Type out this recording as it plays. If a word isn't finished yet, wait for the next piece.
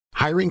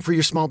Hiring for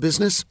your small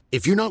business?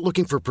 If you're not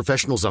looking for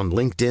professionals on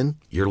LinkedIn,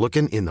 you're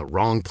looking in the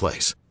wrong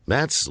place.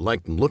 That's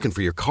like looking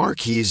for your car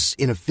keys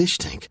in a fish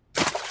tank.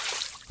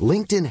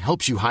 LinkedIn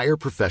helps you hire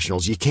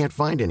professionals you can't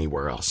find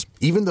anywhere else,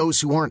 even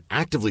those who aren't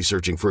actively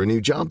searching for a new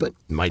job but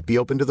might be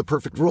open to the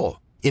perfect role.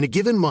 In a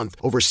given month,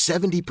 over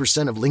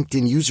 70% of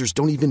LinkedIn users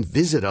don't even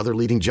visit other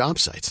leading job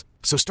sites.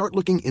 So start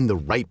looking in the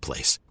right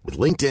place. With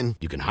LinkedIn,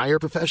 you can hire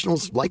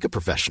professionals like a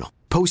professional.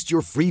 Post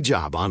your free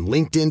job on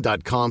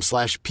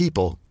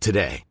linkedin.com/people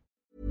today.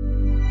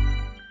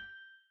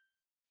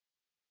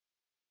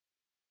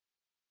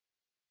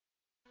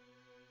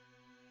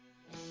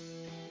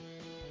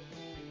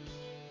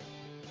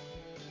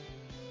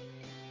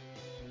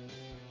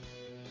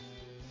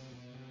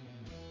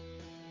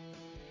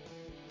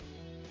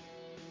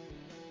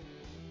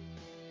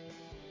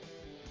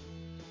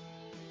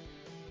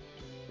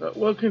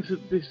 Welcome to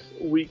this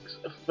week's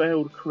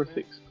Failed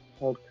Critics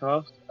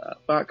podcast.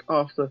 Back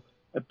after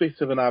a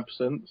bit of an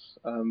absence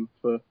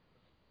for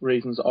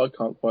reasons I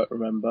can't quite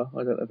remember.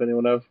 I don't know if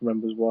anyone else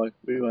remembers why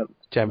we went.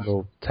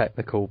 General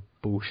technical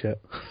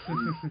bullshit.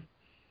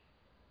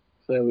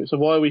 So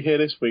why are we here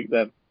this week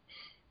then?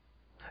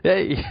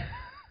 Yay!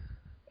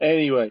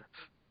 Anyway,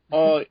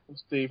 I am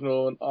Steve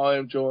Norman. I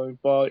am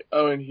joined by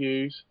Owen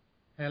Hughes.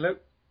 Hello.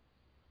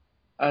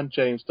 And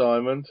James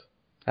Diamond.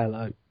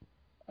 Hello.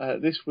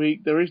 This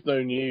week, there is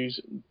no news,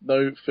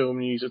 no film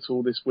news at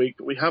all this week,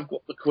 but we have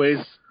got the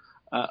quiz.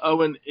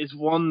 Owen is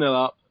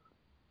 1-0 up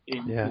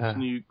in this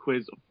new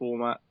quiz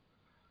format.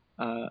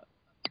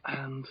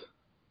 And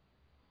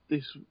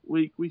this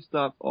week, we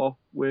start off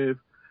with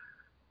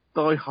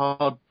Die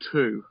Hard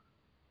 2.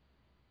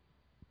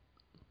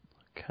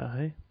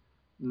 Okay.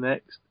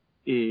 Next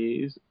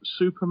is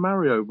Super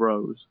Mario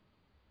Bros.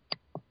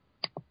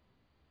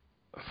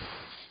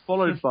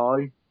 Followed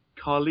by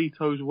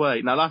Carlito's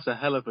Way. Now that's a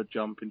hell of a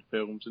jump in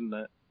films, isn't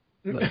it?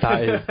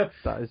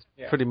 That is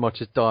pretty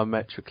much as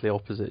diametrically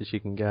opposite as you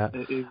can get.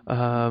 It is.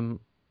 Do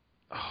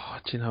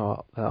you know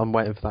what? I'm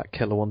waiting for that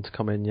killer one to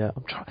come in yet.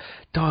 I'm trying.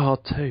 Die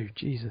Hard 2,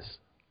 Jesus.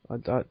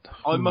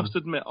 I must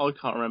admit, I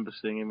can't remember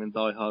seeing him in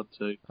Die Hard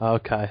 2.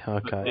 Okay.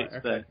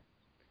 It's there.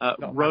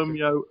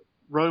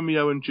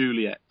 Romeo and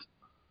Juliet.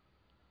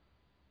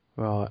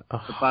 Right.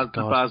 The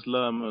Baz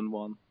Luhrmann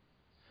one.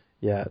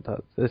 Yeah,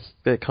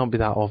 it can't be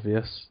that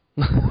obvious.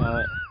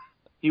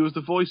 He was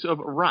the voice of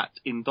Rat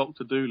in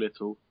Dr.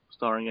 Dolittle,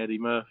 starring Eddie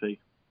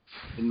Murphy,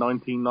 in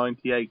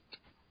 1998.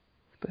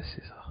 This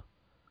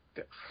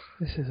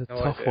is a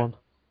tough one.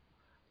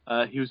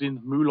 He was in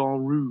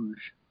Moulin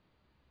Rouge.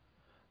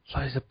 So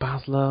he's a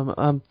Baz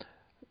Luhrmann.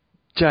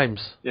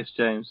 James. Yes,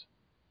 James.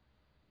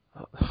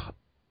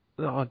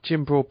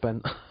 Jim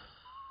Broadbent.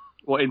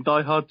 What, in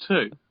Die Hard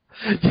 2?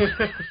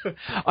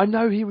 I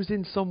know he was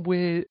in some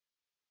weird...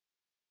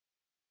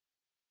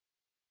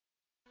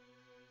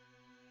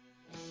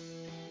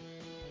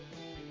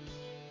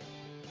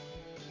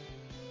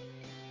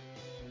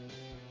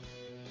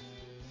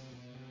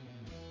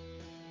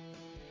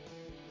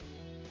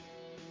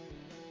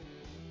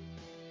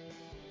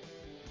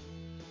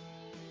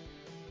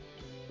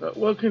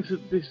 Welcome to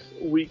this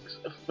week's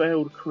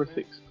Failed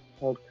Critics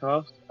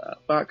podcast.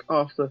 Back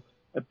after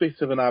a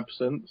bit of an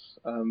absence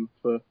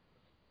for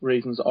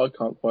reasons I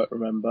can't quite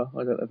remember.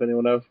 I don't know if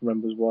anyone else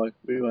remembers why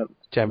we went.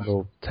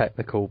 General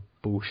technical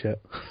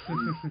bullshit.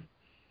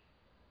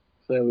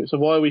 So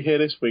why are we here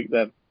this week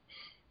then?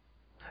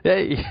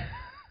 Yay!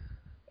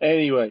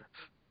 Anyway,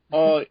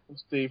 I am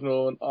Steve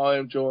Norman. I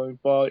am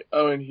joined by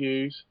Owen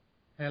Hughes.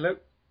 Hello.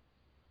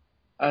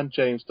 And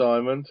James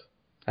Diamond.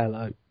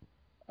 Hello.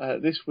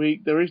 This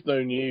week, there is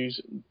no news,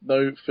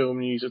 no film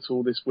news at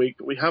all this week,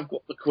 but we have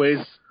got the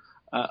quiz.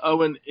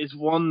 Owen is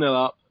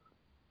 1-0 up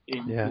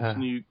in this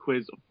new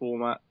quiz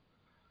format.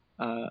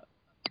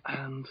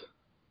 And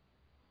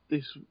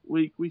this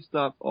week, we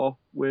start off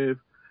with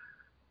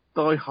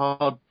Die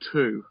Hard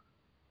 2.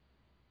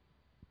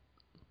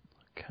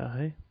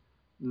 Okay.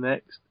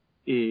 Next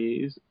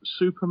is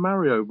Super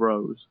Mario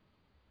Bros.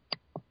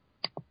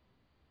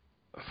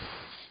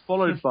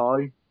 Followed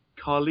by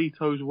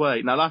Carlito's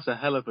Way. Now that's a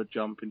hell of a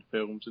jump in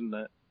films, isn't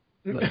it?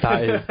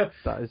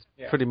 That is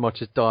pretty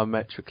much as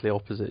diametrically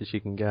opposite as you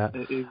can get.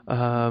 It is.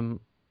 Do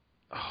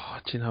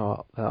you know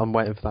what? I'm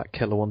waiting for that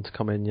killer one to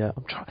come in yet.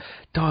 I'm trying.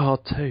 Die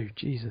Hard 2,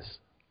 Jesus.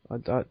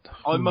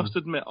 I must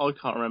admit, I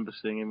can't remember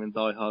seeing him in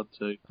Die Hard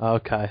 2.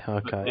 Okay.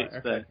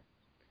 It's there.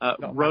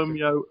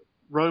 Romeo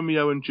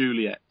and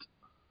Juliet.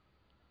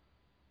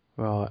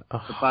 Right. The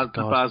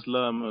Baz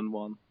Luhrmann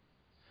one.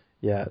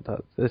 Yeah,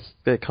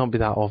 it can't be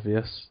that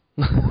obvious.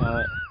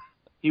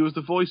 He was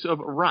the voice of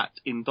Rat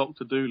in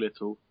Dr.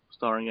 Dolittle,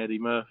 starring Eddie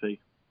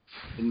Murphy,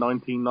 in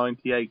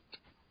 1998.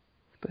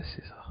 This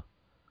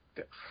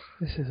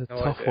is a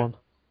tough one.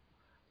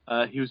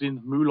 He was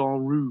in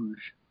Moulin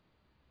Rouge.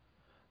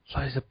 So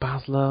he's a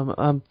Baz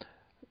Luhrmann.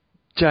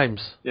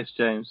 James. Yes,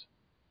 James.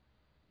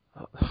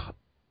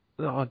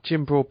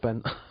 Jim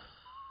Broadbent.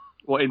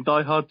 What, in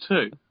Die Hard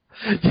 2?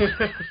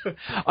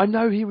 I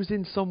know he was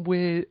in some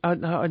weird.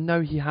 I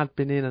know he had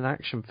been in an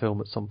action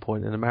film at some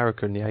point in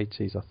America in the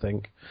 80s. I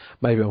think.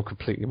 Maybe I'm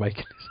completely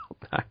making this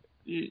up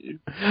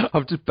now.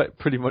 I've just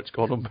pretty much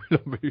gone on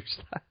Moulin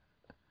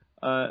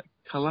Rouge.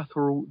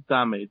 Collateral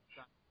Damage.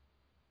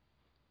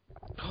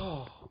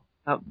 Oh.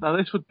 Now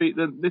this would be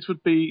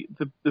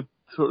the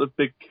sort of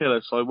big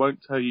killer. So I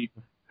won't tell you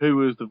who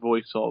was the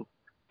voice of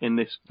in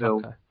this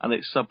film and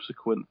its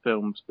subsequent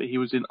films, but he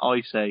was in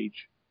Ice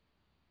Age.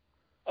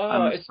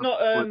 Oh, it's not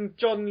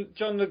John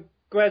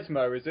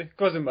Leguizamo, is it?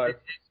 Guizamo.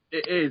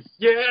 It is.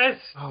 Yes,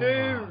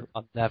 dude.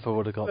 I never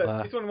would have got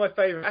that. He's one of my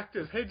favourite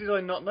actors. How did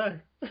I not know?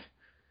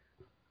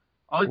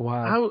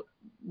 Wow. How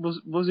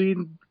was he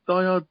in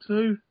Die Hard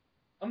 2?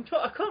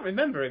 I can't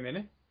remember him in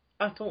it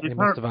at all.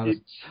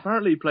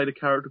 Apparently he played a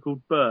character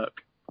called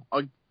Burke.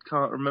 I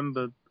can't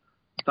remember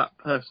that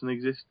person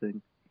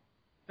existing.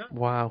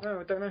 Wow. No,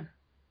 I don't know.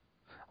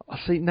 I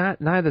see, now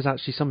there's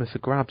actually something for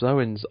grabs.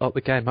 Owen's up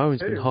the game.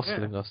 Owen's been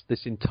hustling us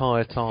this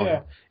entire time.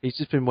 Yeah. He's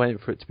just been waiting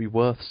for it to be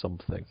worth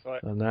something.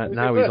 Right. And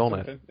now he's on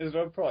it. Is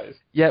there a prize?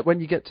 Yeah, when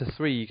you get to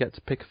 3, you get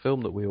to pick a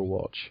film that we all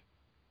watch.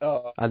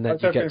 Oh, and then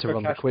you get to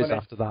run the quiz money.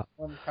 after that.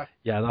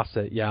 Yeah, that's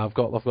it. Yeah, I've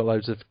got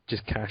loads of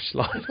just cash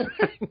lying to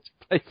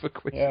pay for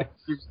quizzes.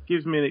 Yeah.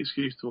 Gives me an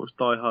excuse to watch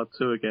Die Hard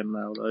 2 again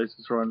now, though,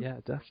 to try and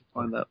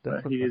find out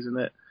where he is in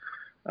it.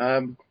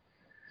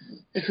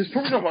 There's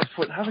probably not much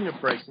point having a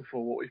break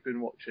before what we've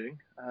been watching.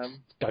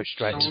 Go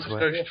straight into it.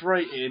 Go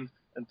straight in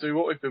and do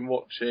what we've been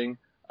watching.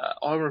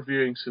 I'm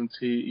reviewing some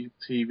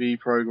TV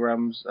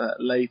programs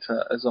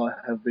later, as I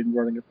have been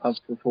running a pub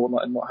for a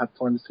fortnight and not had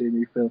time to see a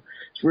new film.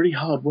 It's really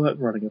hard work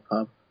running a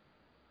pub,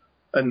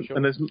 and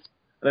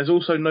there's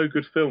also no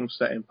good films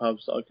set in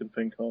pubs that I can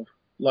think of,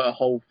 like a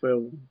whole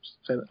film.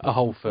 A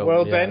whole film.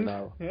 World's End.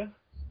 No. Yeah.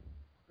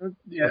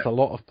 There's a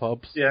lot of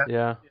pubs.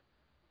 Yeah.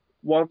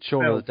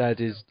 Shaun of the Dead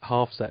is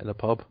half set in a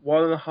pub.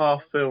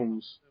 1.5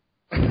 films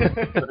that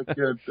are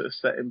good that are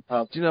set in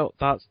pubs. Do you know,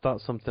 that's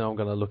something I'm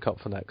going to look up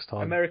for next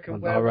time.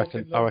 American I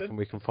reckon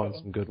we can find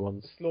some good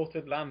ones.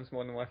 Slaughtered Lamb's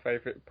one of my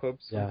favourite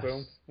pubs and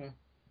films. Yeah.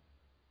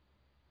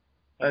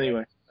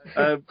 Anyway,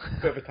 bit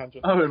of a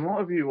tangent. Owen, what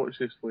have you watched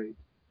this week?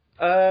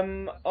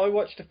 I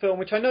watched a film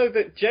which I know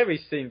that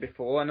Jerry's seen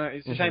before. I know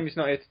it's a shame he's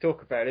not here to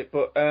talk about it,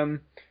 but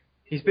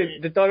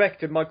the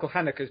director Michael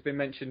Haneke has been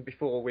mentioned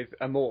before with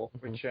Amour,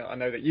 which I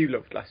know that you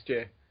loved last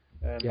year,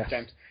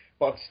 James.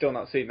 But I've still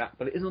not seen that.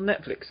 But it is on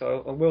Netflix,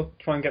 so I will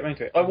try and get around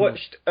to it. I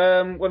watched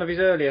one of his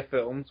earlier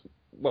films,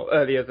 well,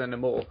 earlier than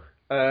Amour,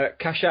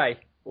 Caché,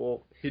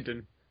 or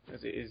Hidden,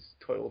 as it is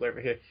titled over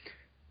here.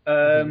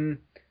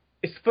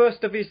 It's the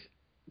first of his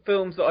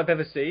films that I've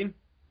ever seen.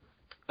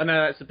 I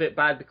know it's a bit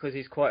bad because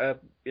he's quite a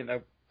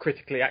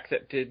critically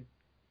accepted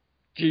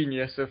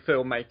genius of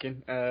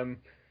filmmaking.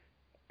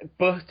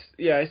 But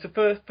yeah, it's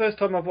the first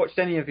time I've watched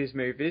any of his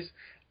movies,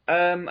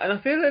 and I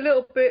feel a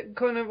little bit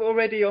kind of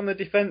already on the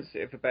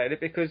defensive about it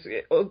because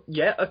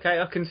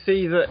I can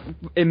see that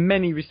in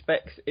many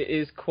respects it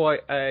is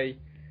quite a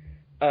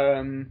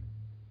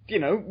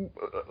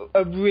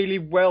really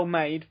well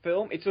made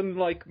film. It's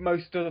unlike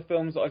most other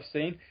films that I've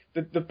seen.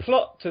 The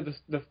plot to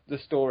the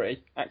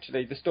story,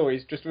 actually, the story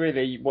is just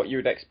really what you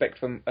would expect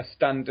from a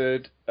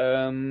standard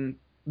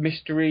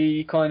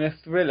mystery kind of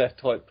thriller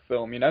type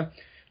film,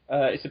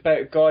 It's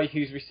about a guy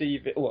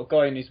a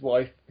guy and his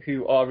wife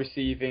who are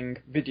receiving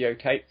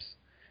videotapes,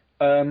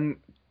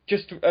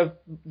 just of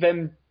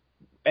them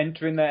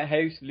entering their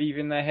house,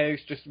 leaving their house,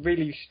 just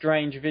really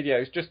strange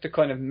videos, just to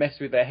kind of mess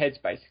with their heads,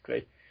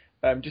 basically,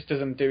 just as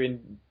them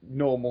doing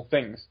normal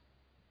things.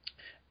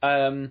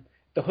 The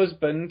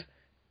husband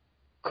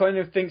kind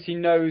of thinks he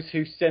knows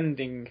who's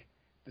sending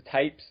the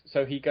tapes,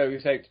 so he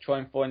goes out to try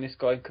and find this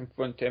guy and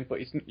confront him, but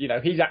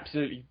he's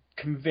absolutely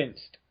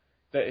convinced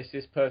that it's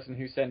this person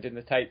who's sending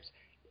the tapes.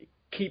 He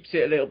keeps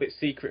it a little bit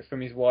secret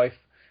from his wife,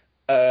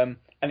 and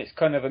it's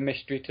kind of a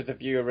mystery to the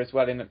viewer as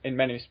well in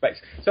many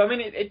respects. So, I mean,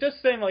 it does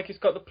seem like it's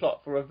got the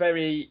plot for a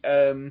very,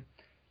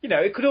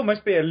 it could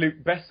almost be a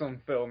Luc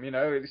Besson film,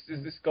 It's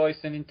this guy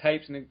sending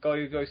tapes and a guy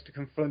who goes to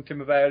confront him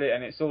about it,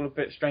 and it's all a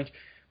bit strange.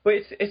 But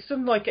it's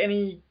unlike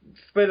any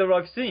thriller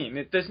I've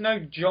seen. There's no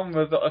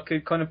genre that I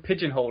could kind of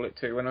pigeonhole it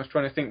to when I was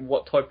trying to think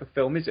what type of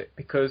film is it,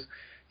 because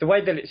the way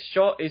that it's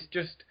shot is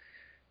just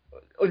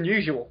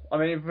unusual. I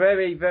mean,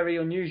 very, very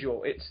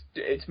unusual.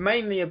 It's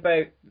mainly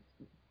about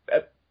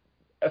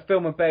a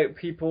film about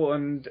people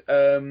and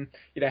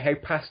how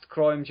past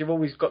crimes. You've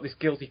always got this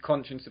guilty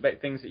conscience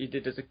about things that you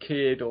did as a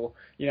kid, or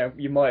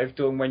you might have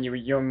done when you were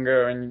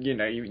younger, and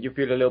you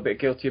feel a little bit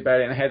guilty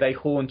about it, and how they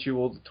haunt you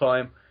all the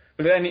time.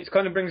 But then it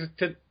kind of brings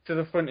to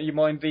the front of your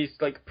mind these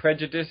like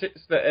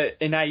prejudices that are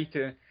innate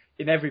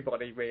in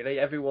everybody, really.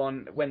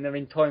 Everyone, when they're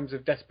in times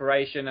of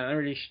desperation and they're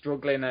really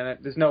struggling and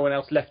there's no one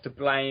else left to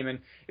blame,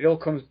 and it all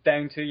comes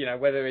down to,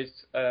 whether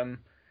it's,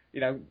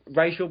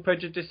 racial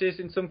prejudices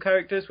in some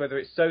characters, whether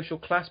it's social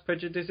class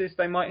prejudices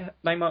they might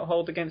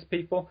hold against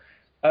people.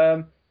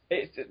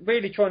 It's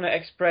really trying to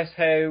express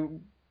how,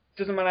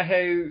 doesn't matter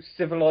how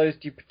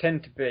civilized you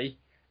pretend to be,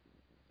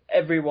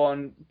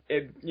 everyone,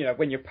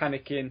 when you're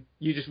panicking,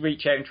 you just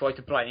reach out and try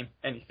to blame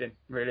anything,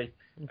 really.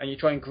 And you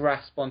try and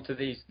grasp onto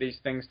these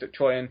things that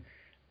try and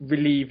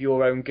relieve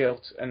your own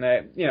guilt. And,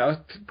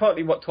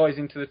 partly what ties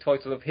into the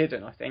title of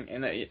Hidden, I think.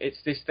 And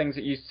it's these things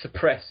that you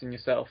suppress in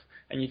yourself.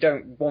 And you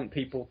don't want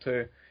people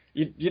to...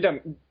 You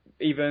don't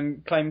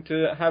even claim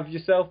to have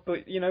yourself,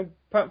 but,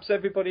 perhaps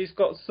everybody's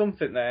got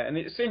something there. And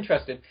it's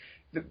interesting.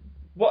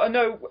 What I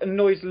know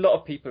annoys a lot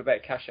of people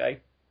about Caché,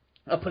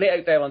 I put it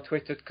out there on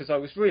Twitter because I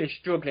was really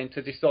struggling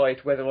to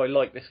decide whether I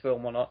liked this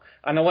film or not.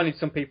 And I wanted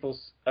some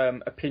people's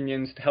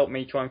opinions to help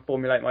me try and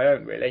formulate my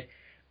own, really.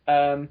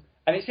 And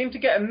it seemed to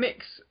get a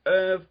mix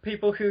of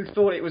people who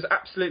thought it was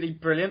absolutely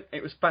brilliant,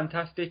 it was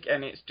fantastic,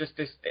 and it's just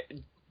this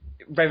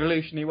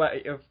revolutionary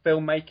way of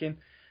filmmaking.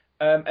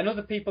 And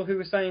other people who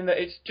were saying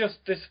that it's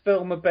just this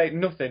film about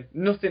nothing.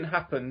 Nothing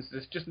happens.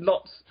 There's just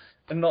lots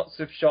and lots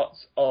of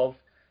shots of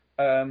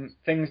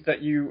things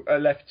that you are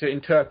left to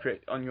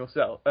interpret on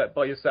yourself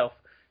by yourself.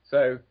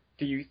 So,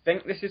 do you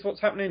think this is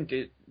what's happening?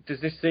 Does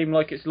this seem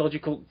like it's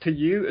logical to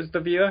you as the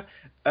viewer?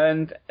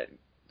 And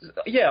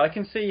I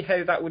can see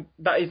how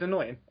that is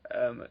annoying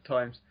at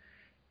times.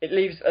 It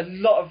leaves a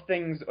lot of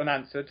things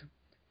unanswered.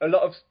 A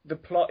lot of the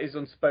plot is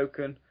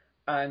unspoken,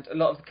 and a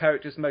lot of the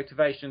characters'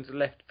 motivations are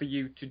left for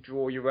you to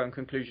draw your own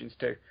conclusions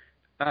to.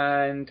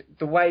 And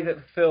the way that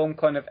the film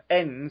kind of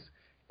ends.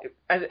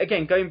 And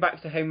again, going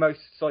back to how most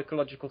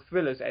psychological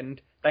thrillers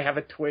end, they have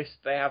a twist,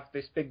 they have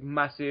this big,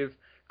 massive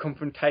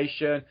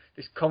confrontation,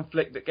 this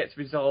conflict that gets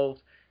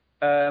resolved.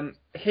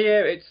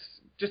 Here, it's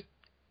just...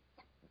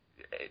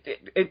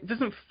 It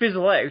doesn't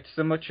fizzle out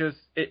so much as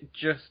it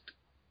just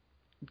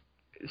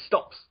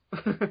stops.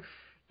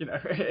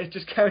 It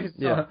just carries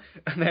on.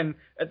 And then,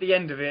 at the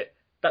end of it,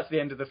 that's the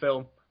end of the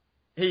film.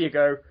 Here you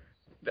go.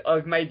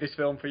 I've made this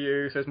film for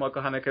you, says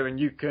Michael Haneke, and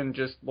you can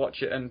just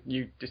watch it and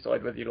you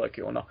decide whether you like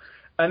it or not.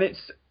 And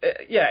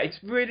it's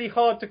really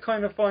hard to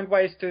kind of find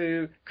ways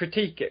to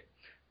critique it,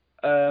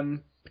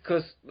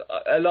 because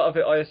a lot of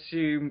it, I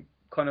assume,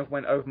 kind of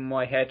went over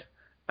my head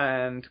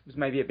and was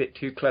maybe a bit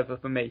too clever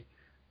for me.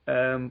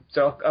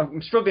 So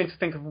I'm struggling to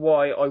think of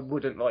why I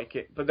wouldn't like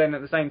it. But then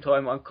at the same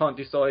time, I can't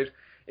decide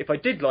if I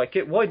did like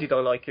it, why did I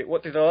like it?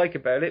 What did I like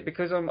about it?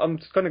 Because I'm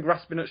just kind of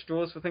grasping at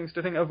straws for things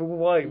to think over.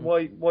 Why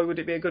would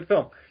it be a good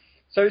film?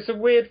 So it's a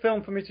weird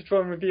film for me to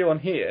try and review on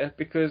here,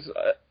 because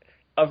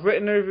I've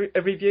written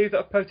a review that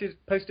I've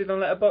posted on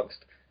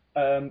Letterboxd.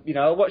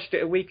 I watched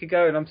it a week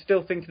ago and I'm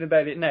still thinking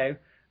about it now,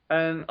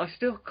 and I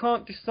still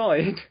can't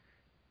decide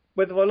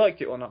whether I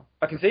liked it or not.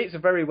 I can see it's a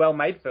very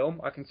well-made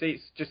film. I can see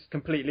it's just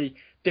completely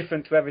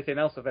different to everything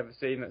else I've ever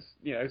seen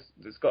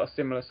that's got a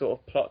similar sort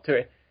of plot to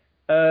it.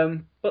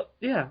 But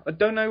yeah, I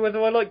don't know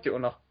whether I liked it or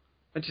not.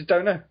 I just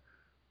don't know.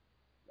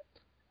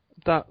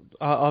 That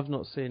I've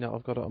not seen it.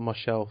 I've got it on my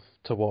shelf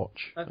to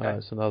watch. Okay.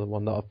 It's another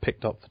one that I've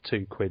picked up for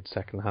 £2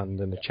 second hand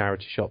in a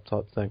charity shop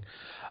type thing.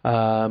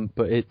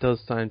 But it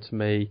does sound to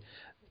me,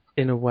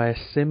 in a way,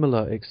 a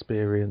similar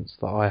experience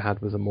that I had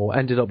with Amour.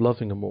 Ended up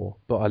loving Amour,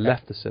 but I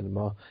left the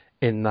cinema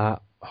in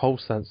that whole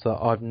sense that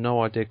I've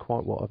no idea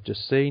quite what I've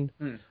just seen.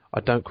 I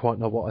don't quite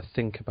know what I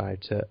think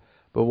about it.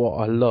 But what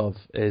I love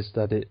is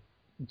that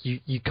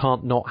you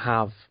can't not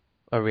have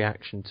a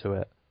reaction to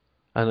it.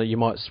 And you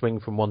might swing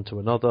from one to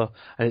another,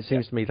 and it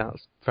seems to me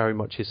that's very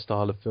much his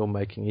style of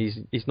filmmaking.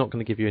 He's not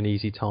going to give you an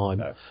easy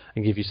time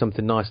and give you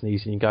something nice and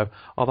easy and go,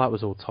 oh, that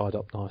was all tied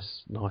up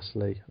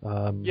nicely.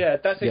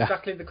 That's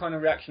exactly the kind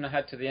of reaction I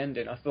had to the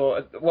ending. I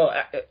thought,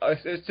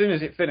 as soon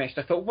as it finished,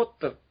 I thought, what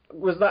the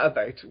was that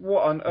about?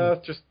 What on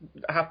earth just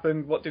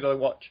happened? What did I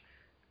watch?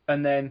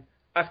 And then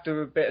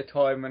after a bit of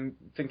time and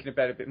thinking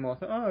about it a bit more, I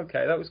thought, oh,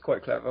 okay, that was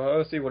quite clever.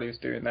 I'll see what he was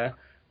doing there.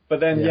 But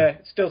then,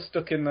 still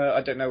stuck in the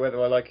I don't know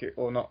whether I like it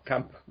or not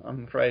camp,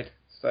 I'm afraid.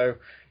 So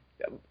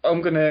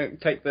I'm going to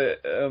take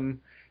the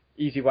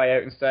easy way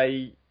out and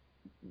say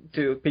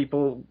to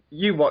people,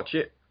 you watch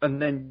it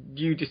and then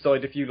you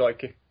decide if you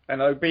like it.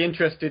 And I'd be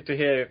interested to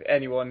hear if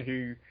anyone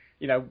who,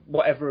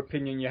 whatever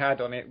opinion you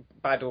had on it,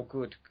 bad or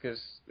good,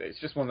 because it's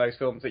just one of those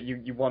films that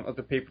you want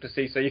other people to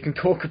see so you can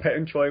talk about it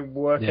and try and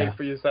work out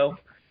for yourself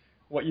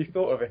what you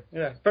thought of it.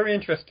 Yeah, very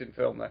interesting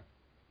film, though.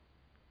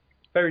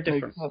 Very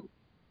different.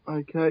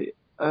 Okay,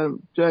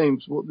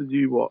 James, what did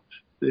you watch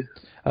this?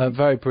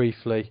 Very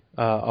briefly,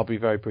 I'll be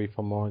very brief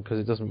on mine because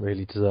it doesn't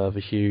really deserve a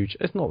huge...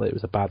 It's not that it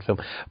was a bad film.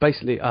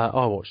 Basically,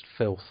 I watched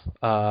Filth,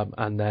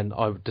 and then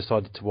I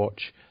decided to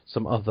watch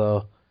some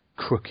other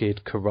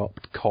crooked,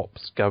 corrupt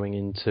cops going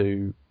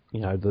into,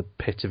 the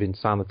pit of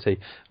insanity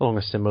along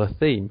a similar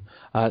theme.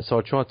 So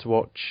I tried to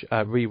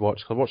rewatch,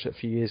 because I watched it a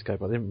few years ago,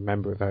 but I didn't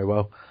remember it very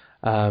well.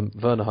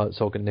 Werner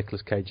Herzog and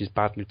Nicolas Cage's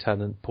Bad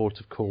Lieutenant, Port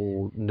of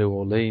Call, New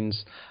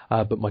Orleans,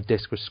 but my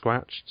disc was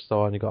scratched,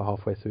 so I only got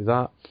halfway through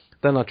that.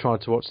 Then I tried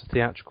to watch the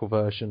theatrical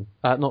version,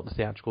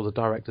 the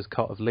director's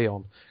cut of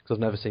Leon, because I've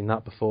never seen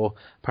that before.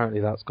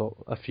 Apparently that's got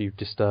a few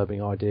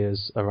disturbing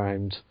ideas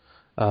around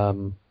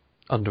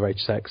underage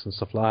sex and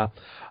stuff like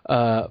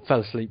that.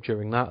 Fell asleep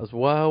during that as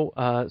well.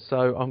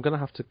 So I'm going to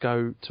have to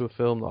go to a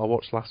film that I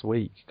watched last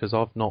week, because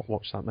I've not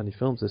watched that many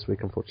films this week,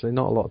 unfortunately.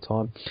 Not a lot of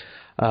time,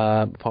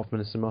 apart from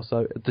in the cinema.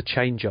 So The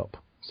Change Up.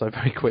 So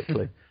very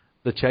quickly.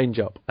 The Change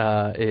Up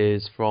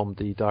is from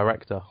the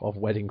director of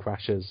Wedding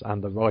Crashers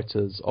and the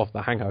writers of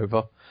The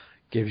Hangover.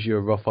 Gives you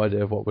a rough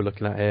idea of what we're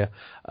looking at here.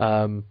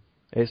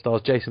 It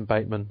stars Jason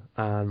Bateman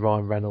and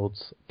Ryan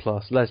Reynolds,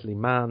 plus Leslie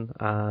Mann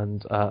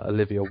and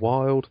Olivia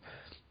Wilde.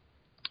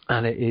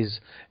 And it's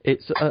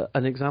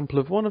an example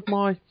of one of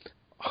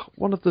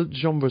the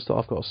genres that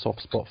I've got a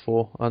soft spot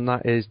for, and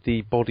that is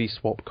the body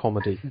swap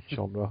comedy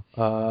genre.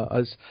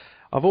 As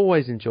I've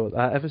always enjoyed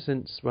that ever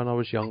since when I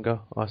was younger.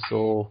 I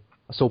saw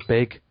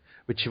Big,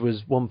 which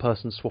was one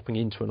person swapping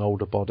into an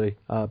older body.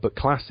 But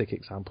classic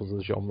examples of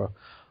the genre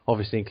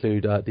obviously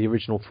include the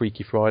original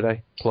Freaky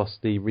Friday, plus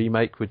the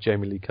remake with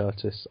Jamie Lee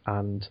Curtis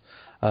and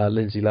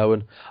Lindsay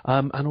Lohan,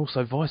 and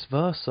also Vice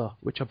Versa,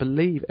 which I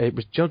believe it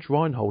was Judge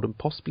Reinhold and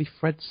possibly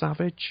Fred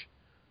Savage.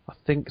 I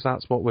think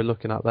that's what we're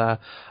looking at there.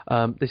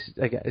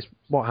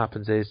 What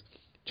happens is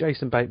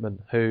Jason Bateman,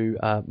 who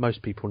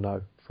most people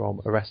know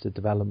from Arrested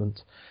Development,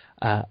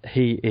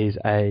 he is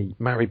a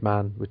married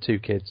man with 2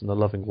 kids and a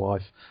loving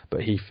wife,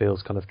 but he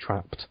feels kind of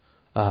trapped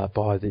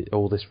by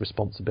all this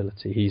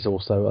responsibility. He's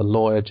also a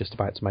lawyer just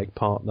about to make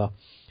partner.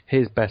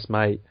 His best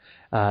mate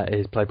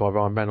is played by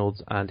Ryan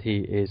Reynolds, and he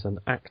is an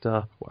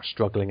actor, a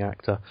struggling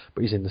actor,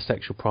 but he's in the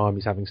sexual prime.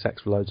 He's having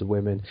sex with loads of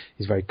women.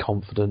 He's very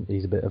confident.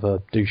 He's a bit of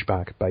a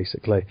douchebag,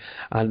 basically.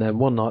 And then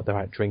one night they're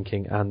out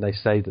drinking, and they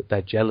say that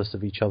they're jealous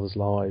of each other's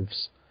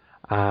lives,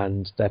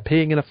 and they're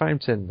peeing in a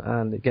fountain,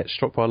 and it gets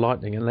struck by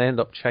lightning, and they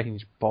end up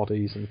changed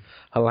bodies, and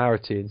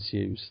hilarity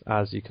ensues,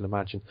 as you can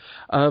imagine.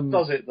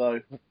 Does it, though?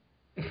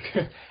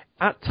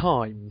 At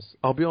times,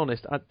 I'll be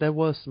honest, there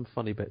were some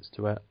funny bits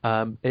to it.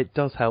 It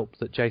does help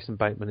that Jason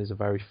Bateman is a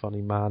very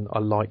funny man. I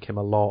like him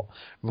a lot.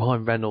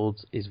 Ryan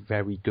Reynolds is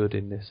very good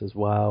in this as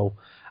well.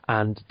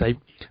 And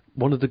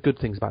one of the good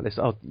things about this,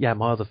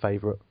 my other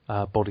favourite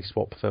body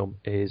swap film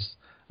is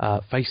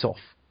Face Off.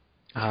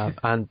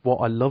 And what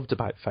I loved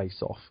about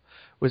Face Off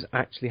was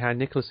actually how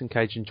Nicolas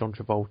Cage and John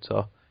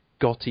Travolta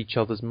got each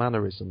other's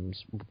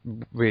mannerisms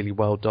really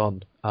well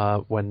done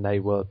when they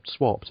were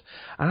swapped.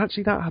 And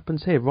actually that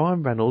happens here.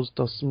 Ryan Reynolds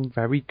does some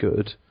very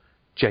good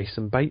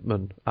Jason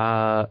Bateman,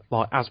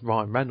 as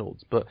Ryan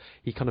Reynolds, but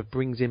he kind of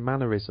brings in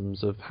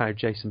mannerisms of how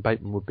Jason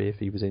Bateman would be if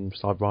he was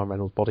inside Ryan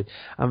Reynolds' body,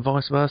 and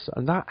vice versa,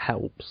 and that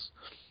helps.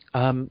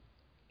 I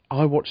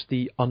watched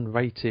the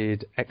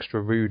unrated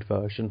extra rude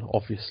version,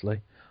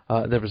 obviously.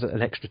 There was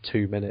an extra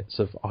 2 minutes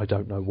of I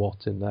don't know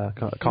what in there.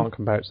 I can't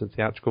compare it to the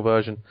theatrical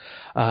version.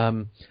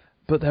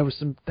 But there was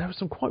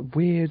some quite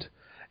weird,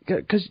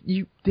 because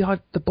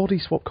the body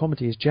swap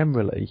comedy is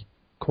generally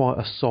quite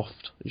a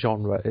soft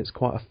genre. It's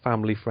quite a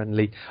family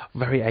friendly,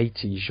 very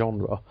 80s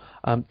genre.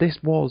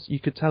 You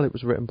could tell it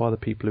was written by the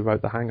people who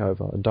wrote The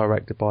Hangover and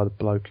directed by the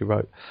bloke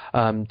who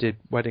did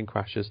Wedding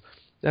Crashers.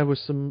 There was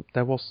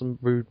some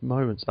rude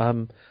moments.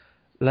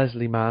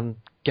 Leslie Mann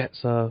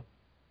gets her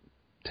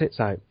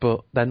tits out,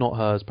 but they're not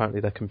hers. Apparently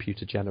they're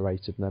computer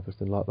generated and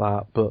everything like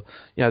that. But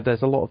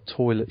there's a lot of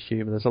toilet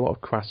humour, there's a lot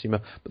of crass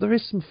humour, but there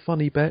is some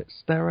funny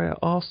bits. There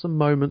are some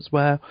moments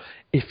where,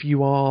 if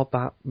you are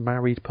that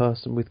married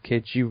person with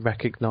kids, you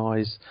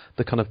recognise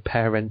the kind of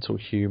parental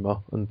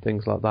humour and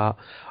things like that.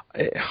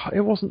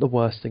 It wasn't the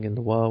worst thing in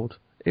the world.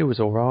 It was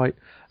alright.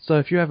 So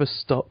if you're ever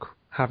stuck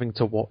having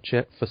to watch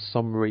it for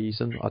some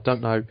reason, I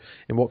don't know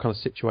in what kind of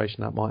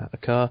situation that might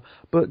occur,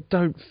 but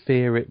don't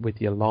fear it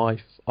with your life.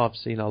 I've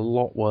seen a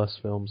lot worse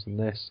films than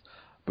this,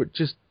 but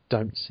just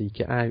don't seek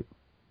it out.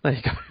 There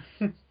you go.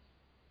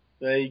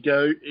 There you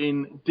go,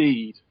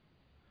 indeed.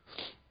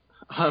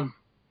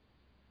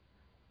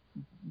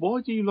 Why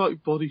do you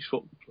like body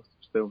swap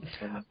films?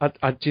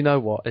 Do you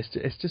know what?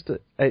 It's just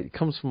it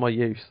comes from my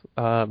youth,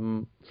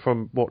 from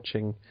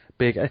watching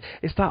Big.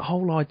 It's that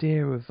whole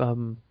idea of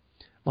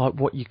like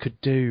what you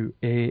could do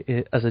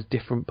as a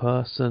different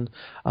person.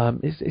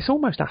 It's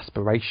almost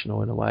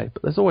aspirational in a way,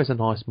 but there's always a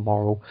nice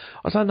moral.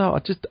 I don't know. I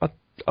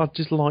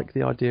just like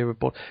the idea of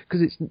body,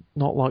 because it's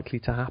not likely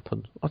to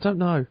happen. I don't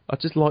know. I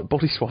just like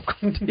body swap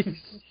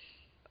comedies.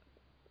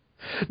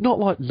 Not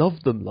like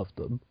love them,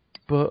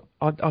 but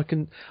I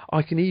can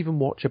even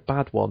watch a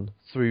bad one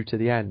through to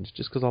the end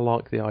just because I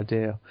like the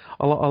idea.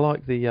 I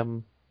like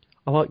the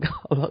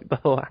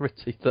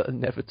hilarity that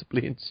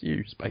inevitably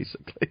ensues,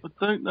 basically.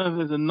 I don't know if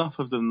there's enough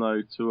of them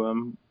though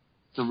to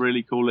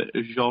really call it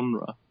a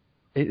genre.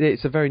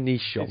 It's a very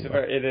niche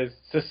genre. It is.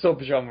 It's a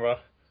subgenre.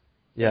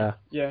 Yeah.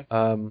 Yeah.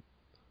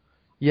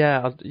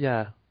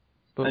 Yeah.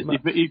 But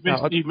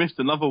you've missed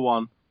another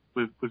one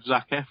with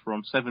Zac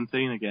Efron,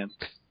 17 again.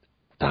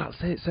 That's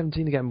it,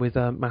 17 again with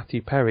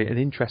Matthew Perry, and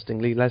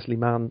interestingly, Leslie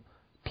Mann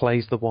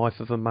plays the wife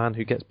of a man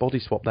who gets body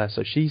swapped there,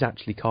 so she's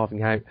actually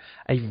carving out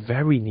a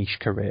very niche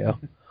career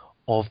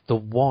of the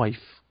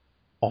wife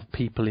of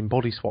people in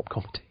body swap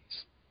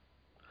comedies.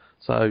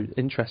 So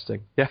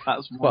interesting, yeah.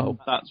 That's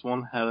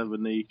one hell of a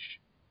niche.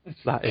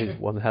 That is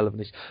one hell of an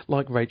issue.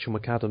 Like Rachel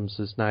McAdams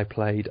has now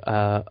played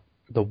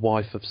the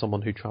wife of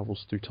someone who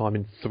travels through time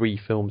in 3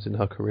 films in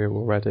her career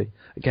already.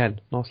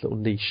 Again, nice little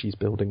niche she's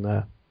building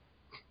there.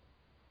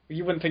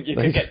 You wouldn't think you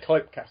could get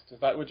typecast as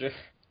that, would you?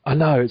 I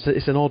know,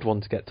 it's an odd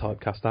one to get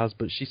typecast as,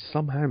 but she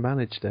somehow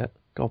managed it.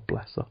 God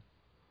bless her.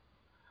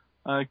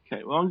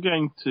 Okay, well, I'm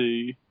going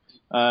to,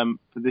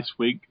 for this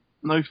week,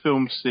 no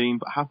film seen,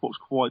 but have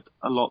watched quite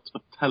a lot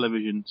of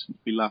television since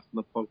we last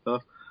on the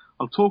podcast.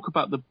 I'll talk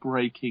about the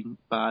Breaking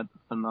Bad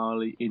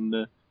finale in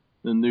the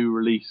new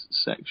release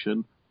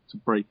section to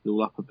break it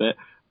all up a bit.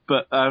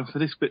 But for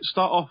this bit,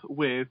 start off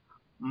with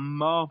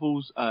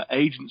Marvel's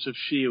Agents of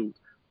S.H.I.E.L.D.,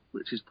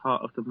 which is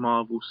part of the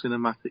Marvel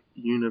Cinematic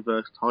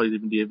Universe, ties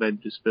in with the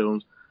Avengers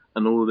films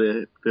and all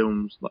their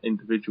films, like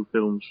individual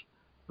films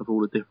of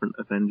all the different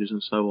Avengers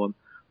and so on.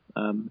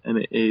 And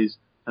it is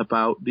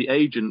about the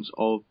agents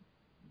of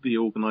the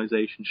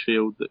organisation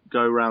S.H.I.E.L.D. that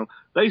go around.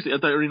 Basically, I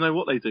don't really know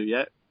what they do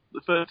yet.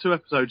 The first 2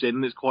 episodes in,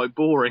 and it's quite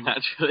boring,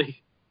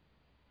 actually.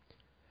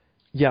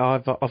 Yeah,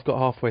 I've got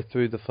halfway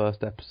through the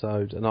first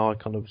episode, and I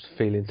kind of was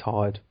feeling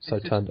tired, so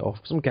turned it off,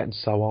 because I'm getting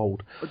so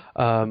old.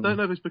 I don't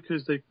know if it's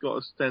because they've got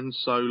to spend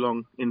so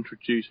long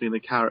introducing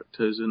the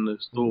characters and the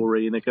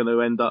story, and they're going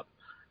to end up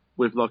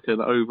with like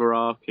an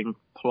overarching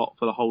plot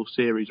for the whole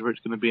series, or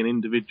it's going to be an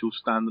individual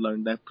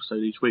standalone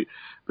episode each week.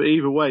 But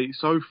either way,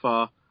 so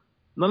far,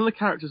 none of the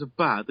characters are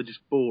bad, they're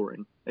just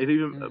boring. They've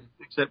even,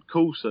 except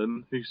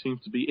Coulson, who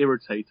seems to be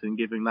irritating,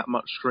 giving that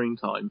much screen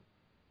time.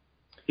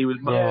 He was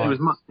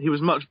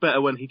much better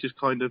when he just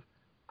kind of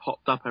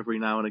popped up every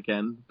now and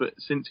again, but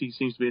since he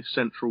seems to be a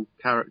central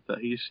character,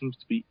 he just seems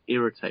to be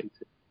irritating.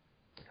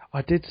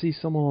 I did see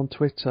someone on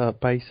Twitter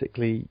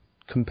basically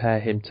compare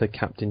him to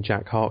Captain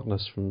Jack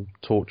Harkness from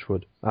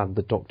Torchwood and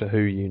the Doctor Who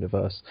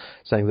universe,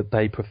 saying that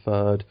they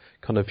preferred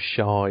kind of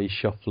shy,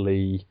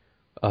 shuffly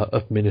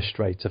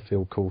administrator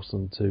Phil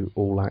Coulson to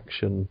all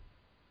action.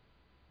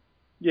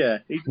 Yeah,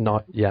 he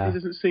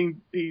doesn't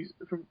seem he's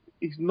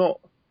not.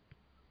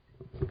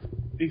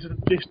 He's a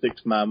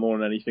logistics man more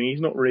than anything. He's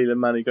not really the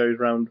man who goes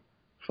around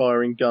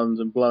firing guns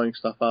and blowing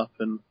stuff up.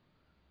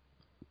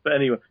 But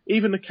anyway,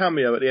 even the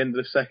cameo at the end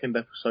of the second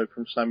episode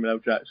from Samuel L.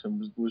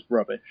 Jackson was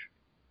rubbish.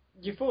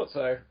 You thought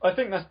so? I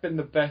think that's been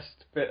the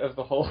best bit of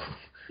the whole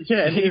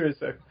series.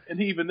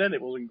 And even then,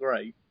 it wasn't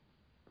great.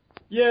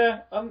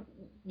 Yeah,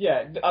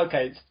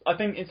 okay. I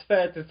think it's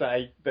fair to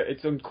say that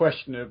it's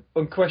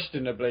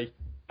unquestionably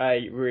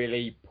a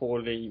really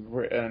poorly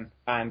written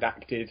and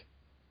acted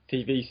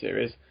TV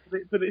series.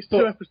 But it's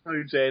 2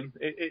 episodes in.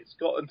 It's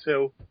got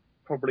until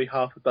probably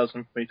half a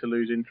dozen for me to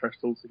lose interest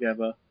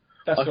altogether.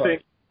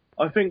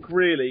 I think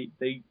really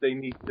they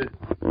need to,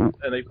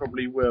 and they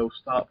probably will,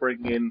 start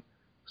bringing in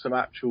some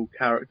actual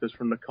characters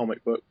from the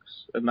comic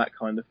books and that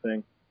kind of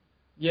thing.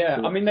 Yeah,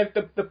 I mean,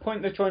 the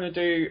point they're trying to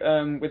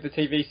do with the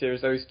TV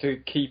series, though, is to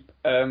keep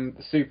the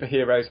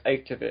superheroes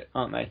out of it,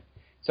 aren't they?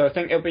 So I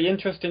think it'll be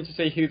interesting to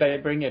see who they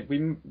bring in.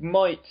 We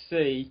might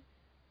see,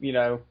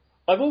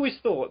 I've always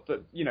thought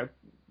that,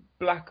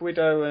 Black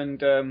Widow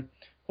and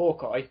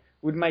Hawkeye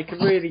would make a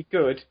really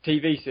good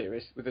TV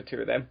series with the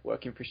 2 of them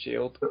working for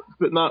S.H.I.E.L.D.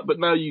 But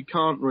now you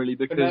can't really,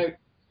 because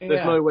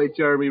there's no way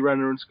Jeremy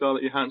Renner and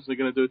Scarlett Johansson are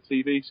going to do a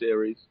TV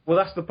series. Well,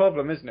 that's the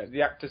problem, isn't it?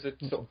 The actors are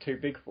sort of too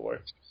big for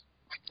it.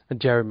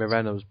 And Jeremy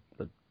Renner was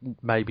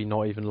maybe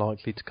not even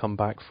likely to come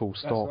back full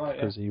stop,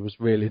 because he was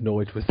really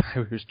annoyed with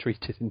how he was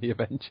treated in the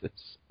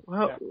Avengers.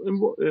 Well,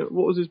 and what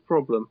was his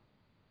problem?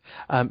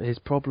 His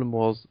problem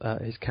was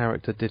his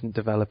character didn't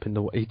develop in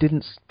the way. He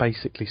didn't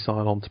basically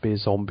sign on to be a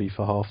zombie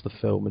for half the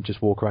film and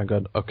just walk around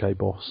going, "Okay,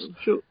 boss."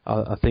 Sure.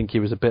 I think he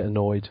was a bit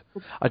annoyed.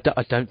 I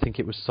don't think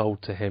it was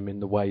sold to him in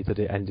the way that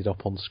it ended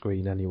up on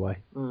screen anyway.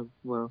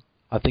 Well,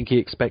 I think he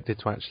expected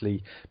to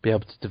actually be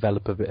able to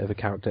develop a bit of a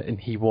character,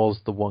 and he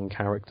was the one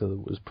character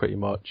that was pretty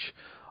much,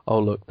 oh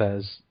look,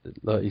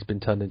 he's been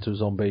turned into a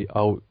zombie.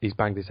 Oh, he's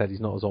banged his head.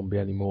 He's not a zombie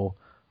anymore.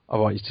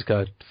 All right, he's just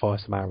going to fire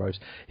some arrows.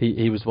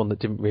 He was one that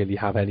didn't really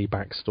have any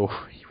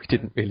backstory. We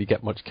didn't really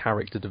get much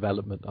character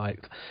development.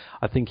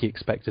 I think he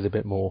expected a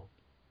bit more.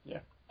 Yeah,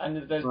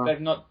 and they've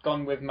not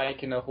gone with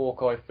making a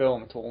Hawkeye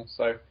film at all,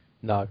 so...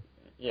 No.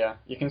 Yeah,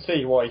 you can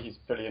see why he's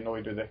pretty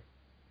annoyed with it.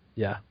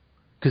 Yeah,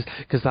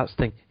 because that's the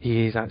thing.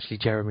 He is actually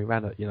Jeremy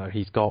Renner.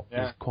 He's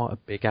quite a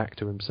big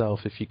actor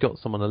himself. If you've got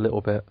someone a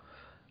little bit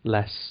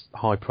less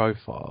high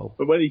profile...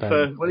 But when he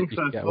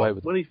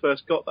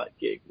first got that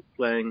gig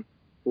playing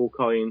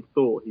Hawkeye in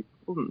Thor, he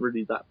wasn't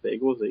really that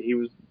big, was he?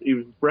 He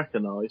was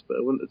recognised, but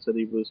I wouldn't have said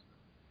he was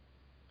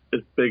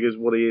as big as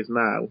what he is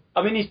now.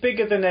 I mean, he's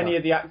bigger than any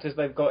of the actors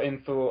they've got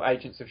in for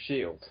Agents of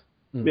S.H.I.E.L.D.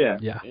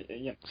 Yeah.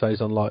 So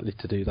he's unlikely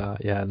to do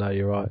that. Yeah, no,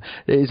 you're right.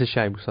 It is a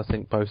shame, because I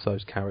think both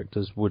those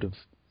characters would have,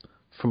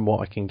 from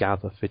what I can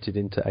gather, fitted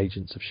into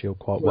Agents of S.H.I.E.L.D.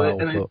 quite well.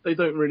 And they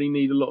don't really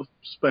need a lot of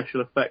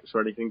special effects or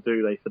anything,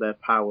 do they, for their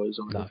powers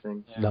or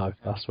anything? No,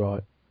 that's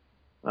right.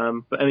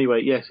 But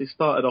anyway, yes, it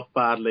started off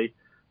badly.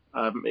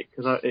 It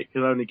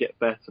can only get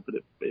better, but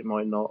it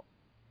might not.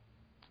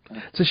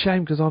 It's a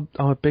shame because I'm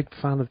a big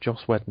fan of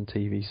Joss Whedon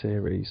TV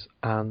series,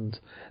 and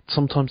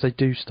sometimes they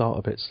do start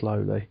a bit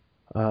slowly.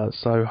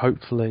 So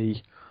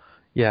hopefully,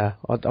 I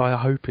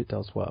hope it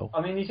does well.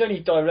 I mean, he's only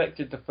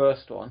directed the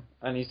first one,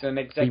 and he's an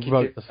executive. He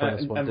wrote the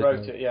first one, and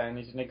wrote it, and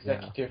he's an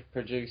executive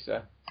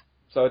producer.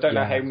 So I don't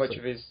know how much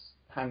of his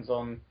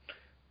hands-on.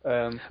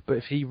 But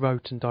if he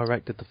wrote and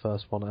directed the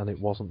first one and it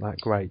wasn't that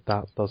great,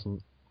 that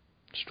doesn't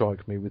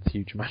strike me with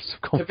huge amounts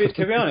of confidence.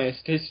 To be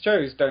honest, his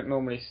shows don't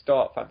normally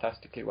start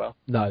fantastically well.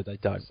 No, they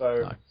don't. So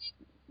no.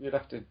 You'd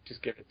have to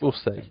just give it. We'll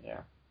see.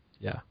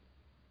 Yeah.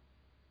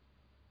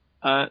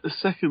 The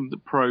second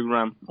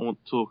programme I want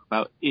to talk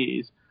about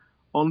is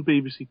on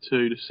BBC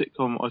Two, the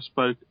sitcom I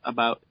spoke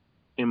about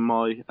in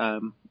my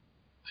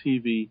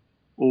TV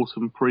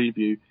autumn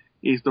preview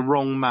is The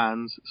Wrong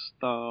Mans,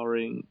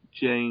 starring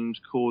James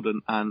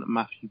Corden and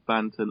Matthew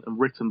Banton, and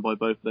written by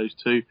both of those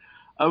two.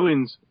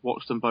 Owen's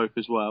watched them both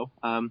as well.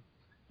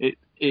 It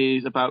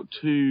is about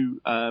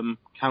two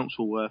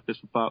council workers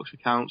for Berkshire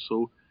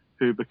Council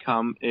who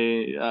become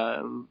involved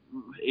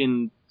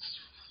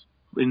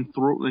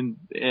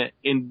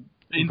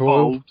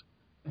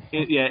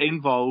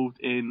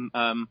in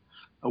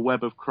a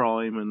web of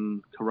crime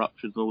and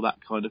corruption and all that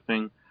kind of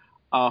thing.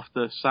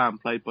 After Sam,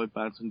 played by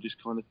Banton,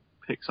 just kind of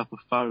picks up a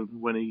phone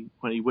when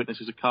he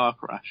witnesses a car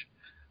crash.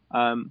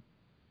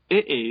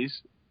 It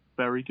is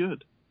very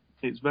good.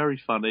 It's very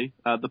funny.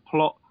 The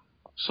plot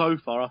so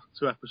far, after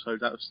 2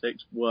 episodes out of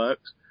 6,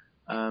 works.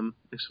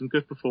 There's some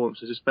good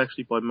performances,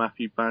 especially by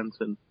Matthew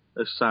Banton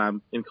as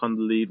Sam in kind of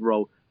the lead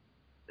role.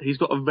 He's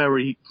got a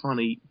very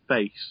funny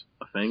face,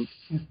 I think.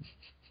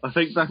 I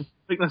think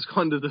that's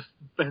kind of the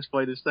best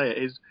way to say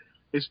it.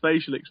 His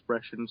facial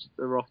expressions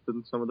are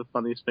often some of the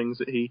funniest things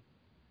that he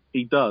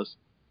does.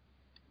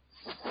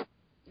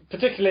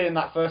 Particularly in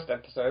that first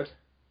episode.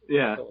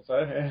 Yeah. I thought so,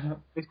 yeah.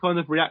 His kind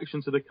of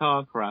reaction to the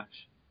car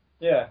crash.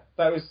 Yeah,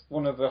 that was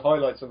one of the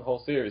highlights of the whole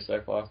series so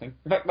far, I think.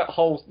 In fact,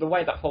 the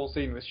way that whole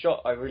scene was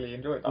shot, I really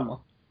enjoyed that one.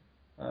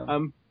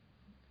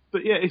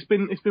 But yeah, it's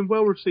been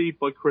well received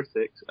by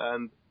critics.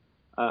 And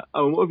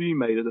Owen, what have you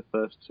made of the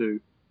first two?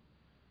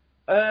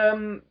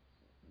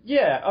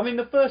 Yeah, I mean,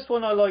 the first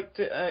one I liked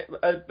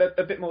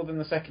a bit more than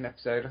the second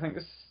episode. I think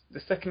the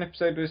second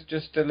episode was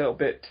just a little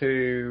bit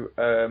too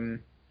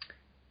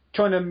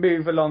trying to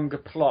move along a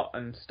plot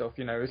and stuff.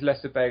 You know, it was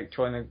less about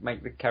trying to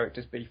make the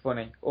characters be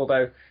funny.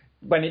 Although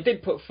when it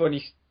did put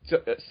funny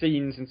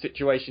scenes and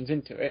situations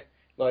into it,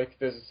 like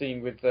there's a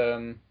scene with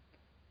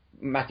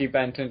Matthew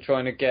Banton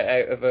trying to get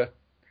out of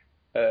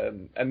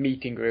a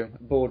meeting room,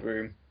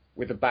 boardroom,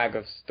 with a bag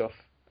of stuff.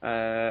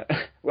 Well,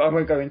 I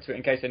won't go into it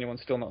in case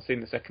anyone's still not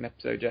seen the second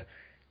episode yet.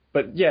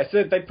 But yeah,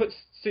 so they put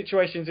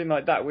situations in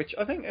like that, which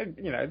I think,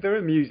 they're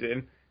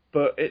amusing,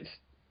 but it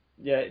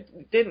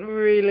didn't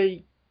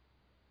really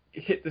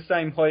hit the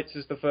same heights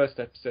as the first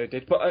episode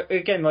did. But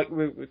again, like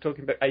we were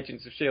talking about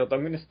Agents of S.H.I.E.L.D.,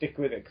 I'm going to stick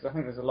with it because I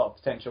think there's a lot of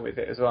potential with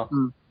it as well.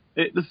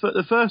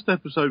 The first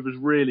episode was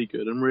really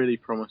good and really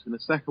promising. The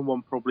second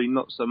one probably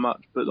not so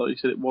much, but like you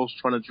said, it was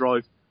trying to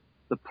drive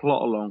the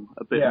plot along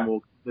a bit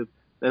more.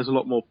 There's a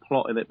lot more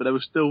plot in it, but there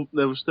was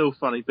still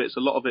funny bits.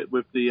 A lot of it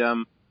with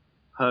the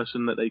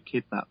person that they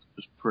kidnapped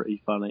was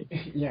pretty funny.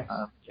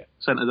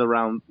 Centered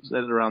around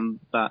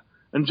that.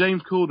 And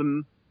James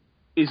Corden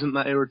isn't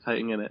that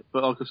irritating in it,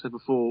 but like I said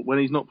before, when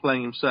he's not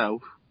playing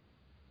himself,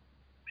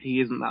 he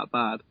isn't that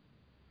bad,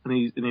 and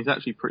he's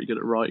actually pretty good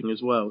at writing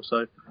as well.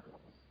 So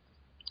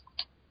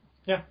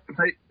yeah,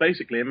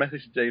 basically, a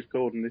message to James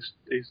Corden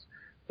is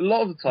a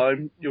lot of the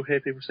time you'll hear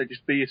people say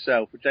just be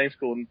yourself, but James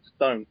Corden just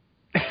don't.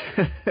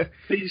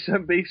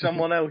 Be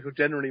someone else. You're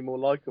generally more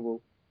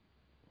likable.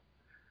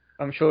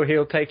 I'm sure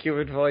he'll take your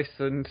advice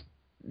and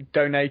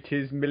donate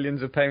his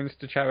millions of pounds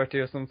to charity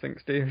or something,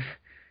 Steve.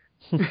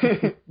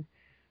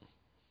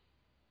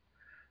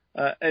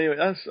 Anyway,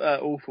 that's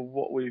all for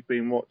what we've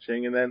been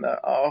watching, and then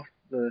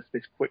after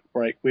this quick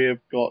break, we have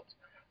got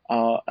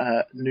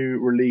our new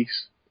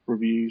release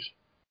reviews.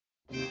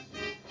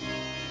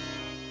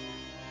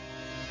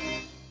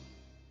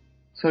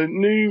 So,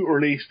 new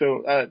release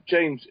film.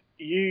 James,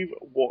 you've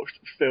watched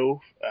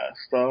Filth,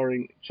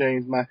 starring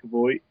James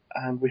McAvoy,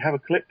 and we have a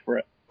clip for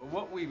it.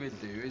 What we would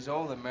do is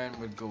all the men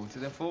would go to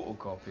the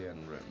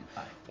photocopying room,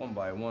 one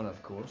by one,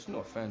 of course, no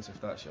offence if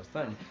that's your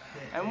thing.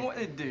 And what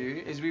they'd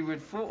do is we would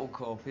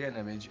photocopy an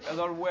image of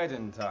their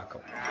wedding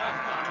tackle.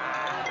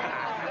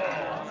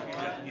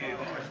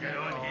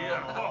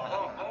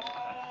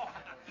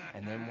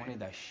 And then one of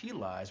the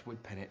Sheilas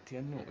would pin it to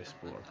a notice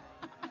board.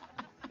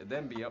 It'd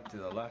then be up to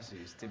the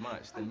lassies to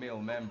match the male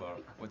member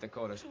with the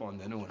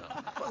corresponding owner.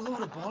 What a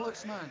load of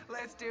bollocks, man.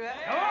 Let's do it.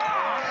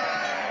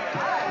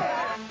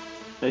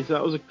 Okay, so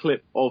that was a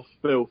clip of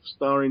Filth,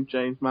 starring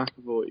James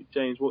McAvoy.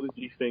 James, what did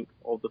you think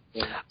of the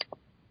film?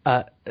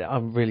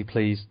 I'm really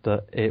pleased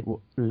that it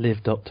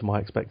lived up to my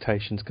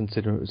expectations,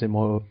 considering it was in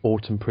my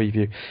autumn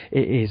preview.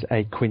 It is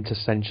a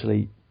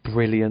quintessentially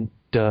brilliant,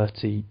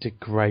 dirty,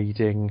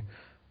 degrading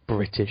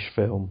British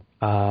film.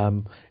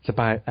 It's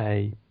about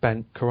a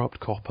bent, corrupt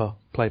copper,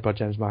 played by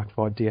James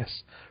McAvoy,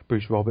 DS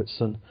Bruce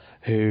Robertson,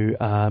 who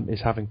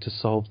is having to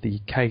solve the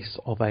case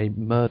of a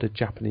murdered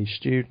Japanese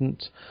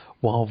student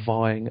while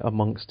vying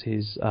amongst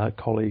his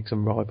colleagues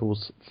and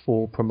rivals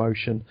for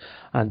promotion,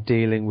 and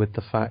dealing with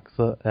the fact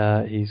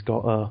that he's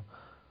got a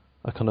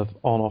kind of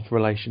on-off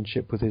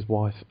relationship with his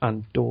wife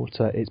and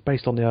daughter. It's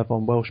based on the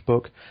Irvine Welsh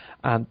book,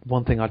 and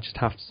one thing I just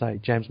have to say,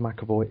 James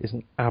McAvoy is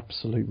an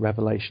absolute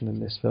revelation in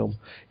this film.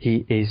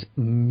 He is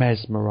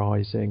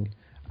mesmerising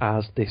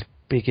as this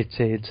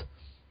bigoted,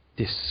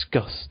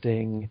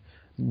 disgusting,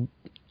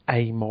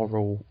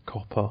 amoral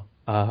copper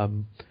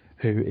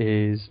who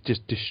is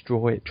just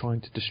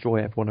trying to destroy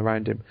everyone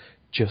around him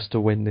just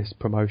to win this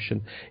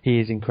promotion. He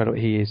is incredible.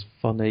 He is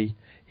funny.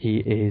 He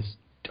is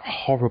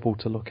horrible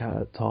to look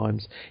at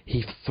times.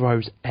 He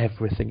throws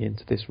everything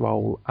into this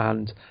role,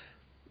 and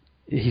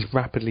he's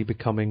rapidly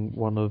becoming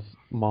one of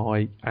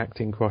my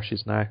acting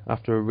crushes now.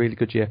 After a really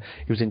good year,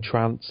 he was in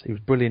Trance. He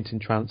was brilliant in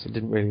Trance. I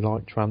didn't really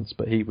like Trance,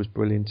 but he was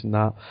brilliant in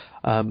that.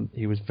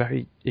 He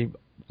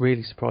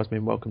really surprised me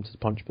in Welcome to the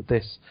Punch, but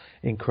this,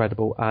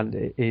 incredible, and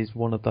it is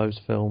one of those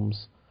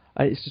films.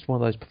 It's just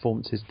one of those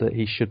performances that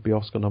he should be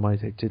Oscar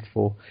nominated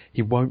for.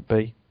 He won't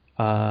be.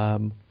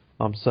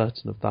 I'm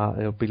certain of that.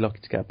 He'll be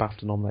lucky to get a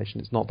BAFTA nomination.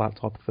 It's not that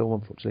type of film,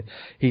 unfortunately.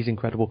 He's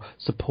incredible.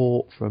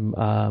 Support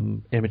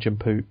from Imogen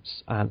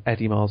Poots and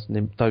Eddie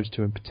Marsden, those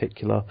two in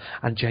particular,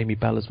 and Jamie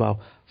Bell as well.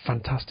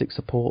 Fantastic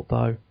support,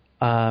 though.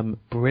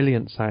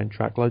 Brilliant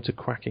soundtrack. Loads of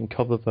cracking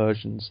cover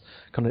versions,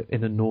 kind of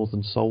in a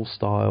Northern Soul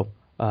style,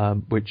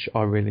 which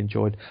I really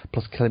enjoyed.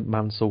 Plus Clint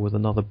Mansell with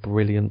another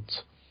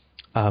brilliant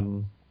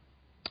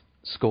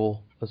score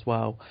as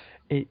well.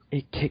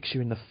 It kicks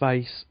you in the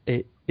face.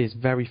 It is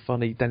very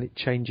funny. Then it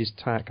changes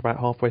tack about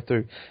halfway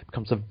through. It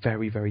becomes a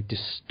very, very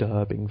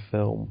disturbing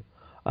film.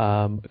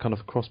 Kind of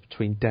a cross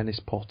between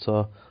Dennis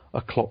Potter,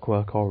 A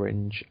Clockwork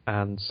Orange,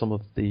 and some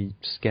of the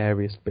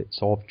scariest bits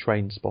of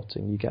Train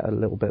Spotting. You get a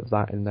little bit of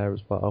that in there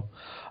as well.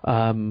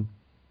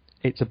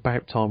 It's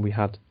about time we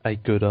had a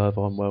good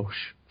Irvine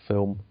Welsh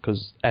film,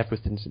 because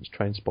everything since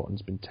Train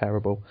Spotting's been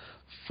terrible.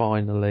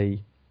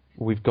 Finally,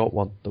 we've got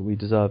one that we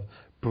deserve.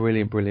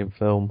 Brilliant, brilliant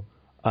film.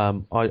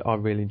 I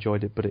really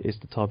enjoyed it, but it is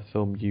the type of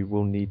film you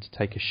will need to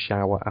take a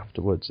shower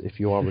afterwards if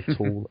you are at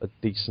all a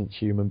decent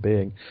human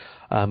being.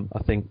 I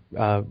think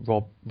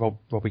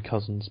Robbie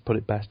Cousins put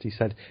it best. He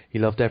said he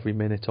loved every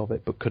minute of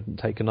it, but couldn't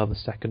take another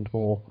second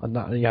more. And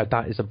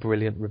that is a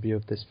brilliant review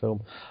of this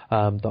film.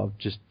 That I've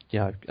just,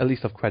 at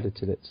least I've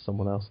credited it to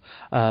someone else.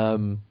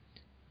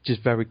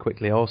 Just very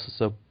quickly, I also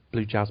saw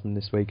Blue Jasmine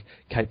this week.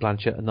 Cate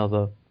Blanchett,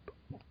 another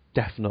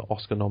definite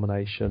Oscar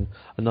nomination,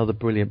 another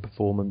brilliant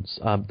performance.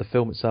 The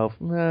film itself,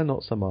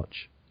 not so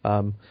much.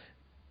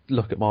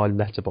 Look at my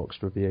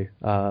Letterboxd review,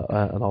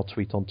 and I'll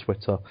tweet on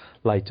Twitter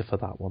later for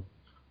that one.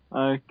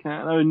 Okay,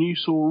 and you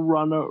saw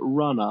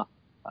Runner.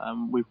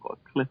 We've got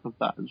a clip of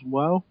that as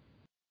well.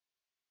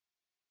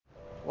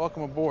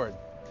 Welcome aboard.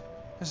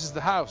 This is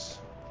the house.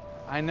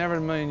 I never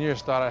in a million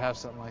years thought I'd have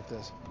something like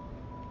this.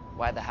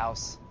 Why the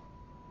house?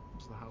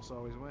 Because the house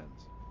always wins.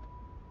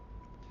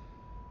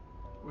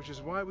 Which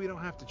is why we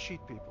don't have to cheat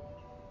people.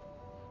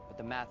 But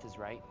the math is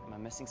right. Am I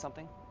missing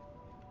something?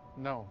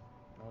 No,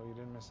 you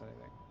didn't miss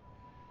anything.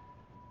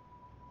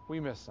 We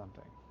missed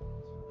something.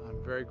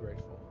 I'm very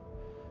grateful.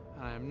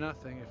 And I am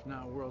nothing if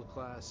not world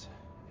class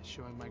at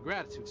showing my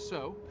gratitude.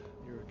 So,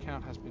 your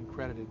account has been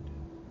credited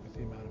with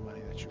the amount of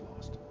money that you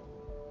lost.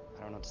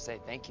 I don't know what to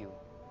say. Thank you.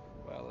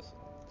 Well, listen.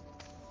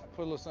 I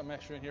put a little something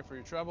extra in here for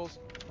your troubles,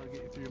 try to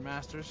get you through your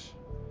masters.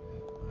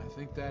 I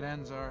think that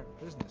ends our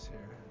business here.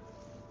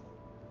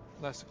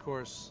 Unless, of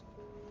course,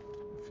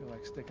 you feel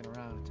like sticking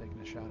around and taking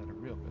a shot at a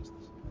real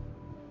business.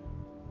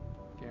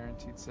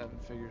 Guaranteed 7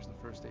 figures in the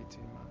first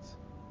 18 months.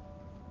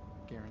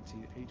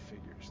 Guaranteed 8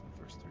 figures in the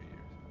first 3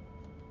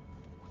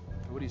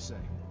 years. So what do you say?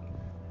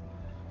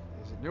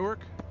 Is it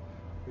Newark,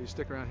 or do you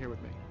stick around here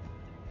with me?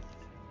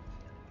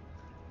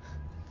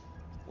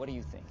 What do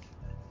you think?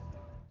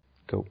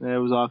 Cool.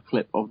 There was our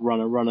clip of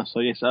Runner.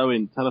 So yes,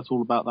 Owen, tell us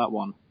all about that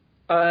one.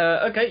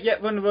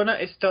 Runner.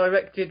 It's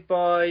directed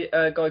by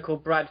a guy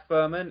called Brad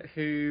Furman,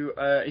 who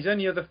his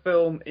only other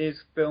film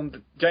is film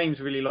that James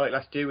really liked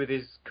last year with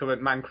his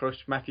current man crush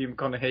Matthew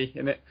McConaughey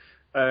in it,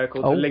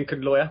 called The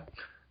Lincoln Lawyer.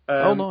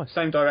 Nice.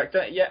 Same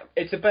director. Yeah,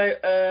 it's about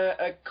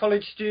a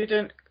college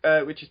student,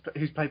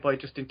 who's played by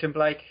Justin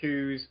Timberlake,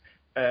 who's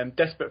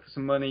desperate for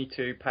some money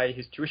to pay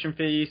his tuition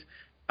fees,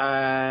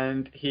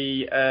 and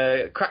he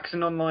cracks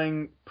an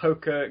online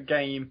poker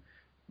game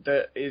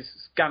that is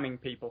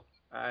scamming people.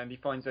 And he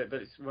finds out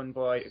that it's run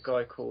by a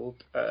guy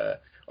called, I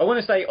want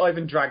to say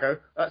Ivan Drago.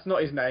 That's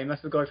not his name.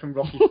 That's the guy from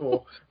Rocky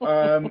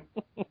IV.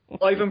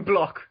 Ivan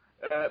Block.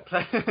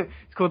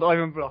 It's called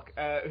Ivan Block,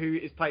 who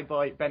is played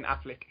by Ben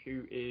Affleck,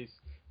 who is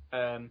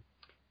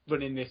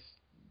running this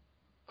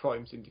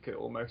crime syndicate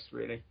almost,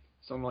 really.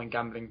 It's an online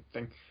gambling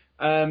thing.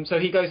 So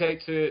he goes out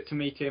to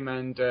meet him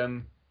and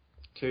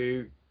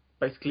to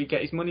basically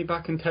get his money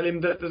back and tell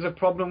him that there's a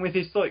problem with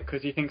his site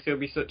because he thinks he'll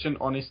be such an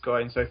honest guy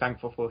and so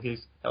thankful for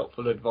his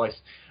helpful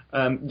advice.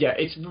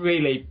 It's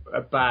really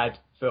a bad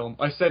film.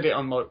 I said it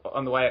on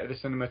the way out of the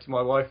cinema to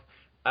my wife,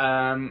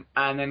 and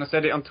then I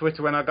said it on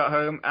Twitter when I got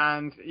home,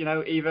 and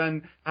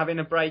even having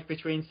a break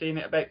between seeing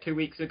it about 2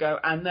 weeks ago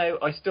and now,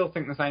 I still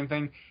think the same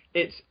thing.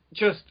 It's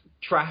just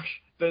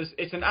trash.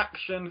 It's an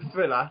action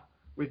thriller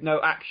with no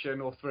action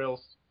or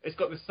thrills. It's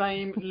got the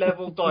same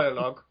level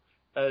dialogue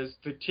as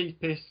the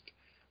cheapest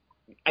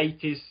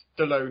 80s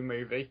Stallone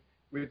movie,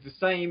 with the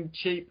same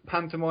cheap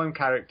pantomime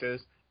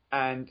characters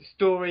and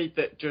story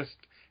that just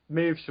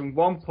moves from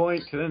one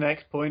point to the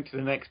next point to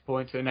the next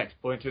point to the next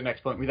point to the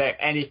next point without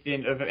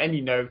anything of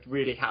any note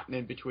really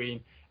happening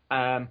between.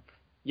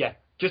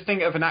 Just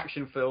think of an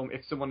action film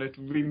if someone had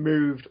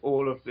removed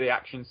all of the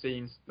action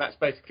scenes. That's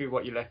basically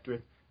what you're left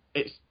with.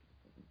 It's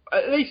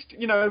at least,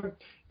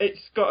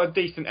 it's got a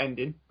decent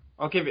ending.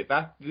 I'll give it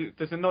that.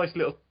 There's a nice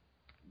little,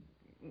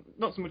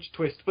 not so much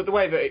twist, but the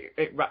way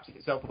that it wraps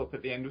itself up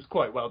at the end was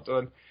quite well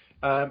done.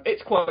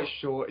 It's quite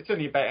short. It's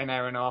only about an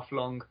hour and a half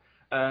long,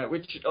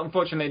 which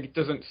unfortunately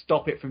doesn't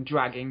stop it from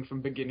dragging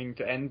from beginning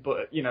to end,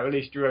 but, at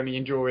least you're only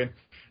enjoying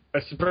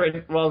a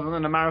sprint rather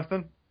than a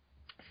marathon.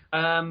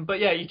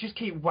 You just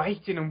keep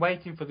waiting and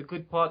waiting for the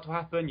good part to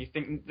happen. You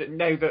think that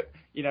now that,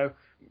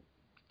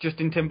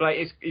 Justin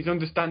Timberlake is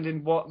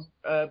understanding what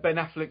Ben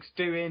Affleck's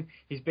doing.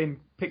 He's been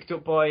picked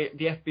up by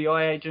the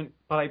FBI agent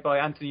played by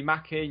Anthony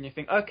Mackie, and you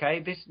think,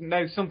 okay,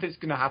 something's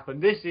going to happen.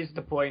 This is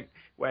the point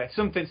where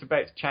something's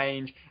about to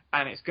change,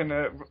 and it's going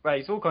to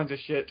raise all kinds of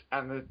shit,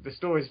 and the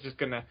story's just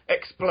going to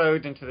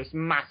explode into this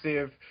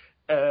massive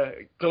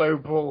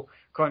global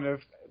kind of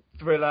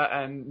thriller,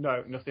 and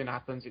no, nothing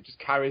happens. It just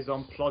carries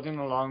on plodding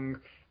along.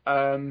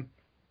 Honestly,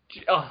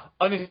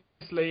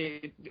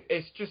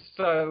 it's just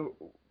so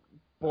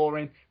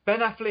boring. Ben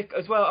Affleck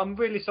as well, I'm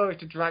really sorry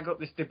to drag up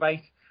this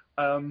debate,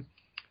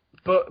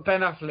 but Ben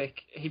Affleck,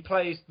 he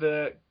plays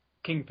the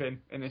Kingpin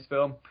in this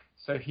film,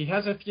 so he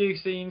has a few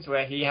scenes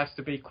where he has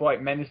to be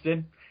quite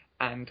menacing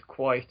and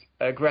quite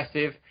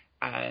aggressive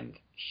and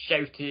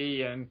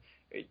shouty, and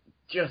it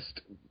just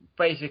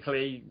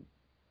basically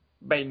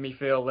made me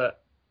feel that,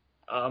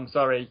 I'm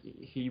sorry,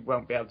 he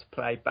won't be able to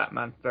play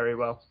Batman very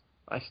well.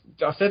 I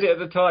said it at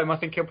the time, I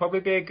think he'll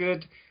probably be a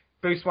good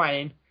Bruce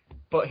Wayne,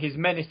 but his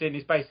menacing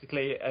is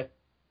basically a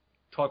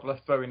toddler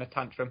throwing a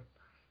tantrum.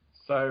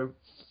 So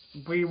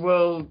we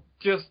will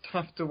just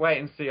have to wait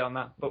and see on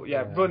that. But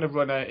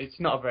Runner, it's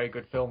not a very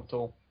good film at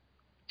all.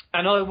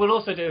 And I will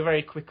also do a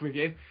very quick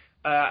review,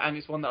 and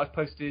it's one that I've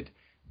posted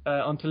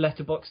onto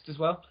Letterboxd as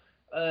well,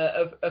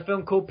 of a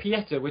film called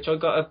Pieta, which I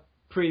got a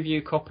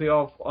preview copy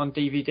of on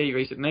DVD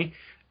recently.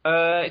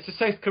 It's a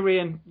South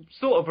Korean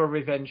sort of a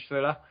revenge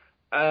thriller,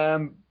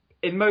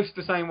 in most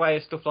the same way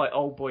as stuff like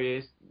Oldboy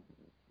is.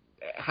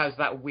 It has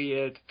that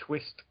weird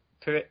twist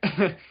to it.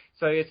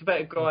 So it's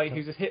about a guy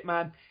who's a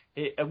hitman.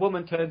 A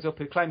woman turns up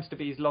who claims to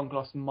be his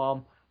long-lost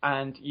mom,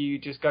 and you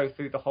just go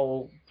through the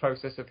whole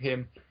process of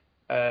him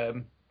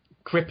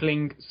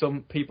crippling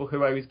some people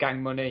who owe his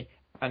gang money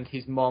and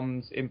his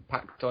mom's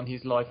impact on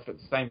his life at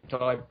the same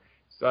time.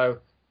 So,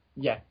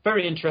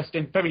 very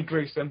interesting, very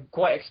gruesome,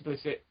 quite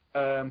explicit.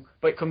 But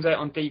it comes out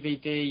on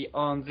DVD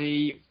on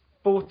the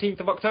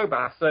 14th of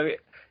October. So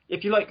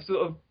if you like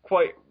sort of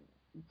quite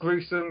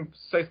gruesome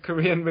South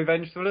Korean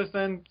revenge thrillers,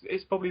 then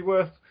it's probably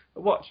worth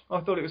a watch.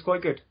 I thought it was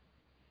quite good.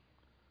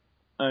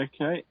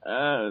 Okay,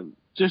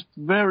 just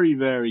very,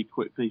 very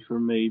quickly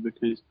from me,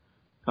 because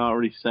can't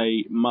really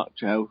say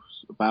much else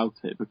about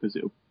it because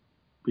it'll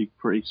be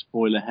pretty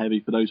spoiler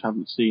heavy for those who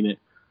haven't seen it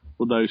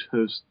or those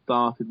who have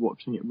started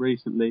watching it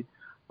recently.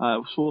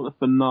 Saw the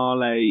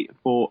finale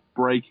for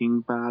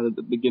Breaking Bad at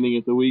the beginning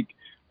of the week,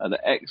 the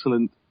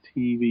excellent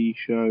TV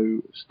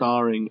show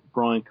starring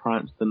Bryan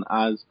Cranston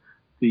as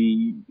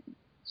the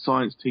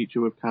science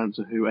teacher with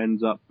cancer who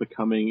ends up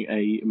becoming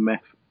a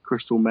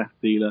crystal meth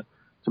dealer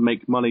to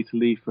make money to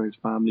leave for his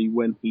family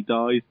when he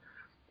dies.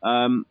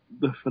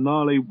 The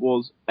finale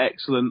was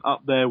excellent,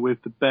 up there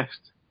with the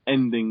best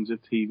endings of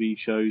TV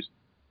shows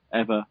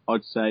ever,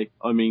 I'd say.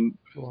 I mean,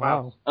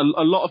 wow. A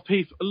lot of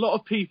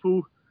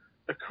people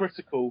are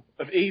critical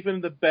of even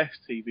the best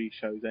TV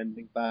shows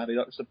ending badly,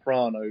 like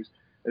Sopranos.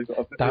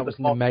 That was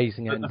an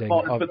amazing ending.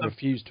 I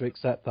refuse to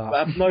accept that.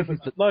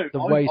 The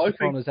way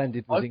Sopranos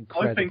ended was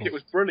incredible. I think it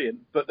was brilliant,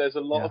 but there's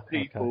a lot of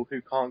people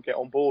who can't get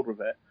on board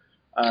with it.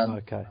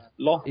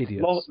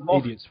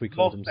 Idiots we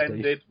call them, Steve.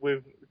 Ended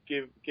with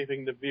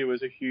giving the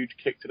viewers a huge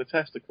kick to the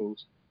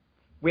testicles.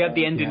 We had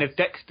the ending of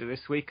Dexter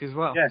this week as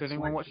well. Yes, Did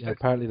anyone watch Dexter?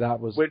 Apparently that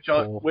was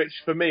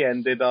which for me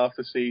ended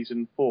after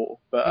season 4,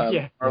 but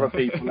for other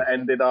people it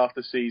ended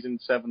after season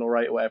 7 or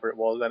 8 or whatever it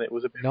was, and it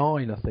was a bit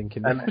 9, I think.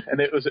 And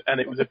it was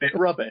a bit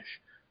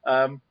rubbish.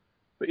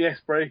 But yes,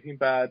 Breaking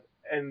Bad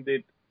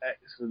ended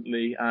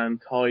excellently and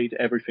tied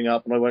everything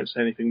up, and I won't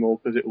say anything more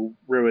because it will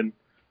ruin.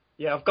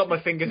 Yeah, I've got my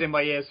fingers in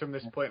my ears from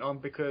this point on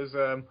because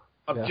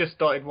I've just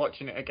started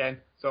watching it again,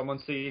 so I'm on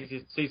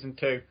season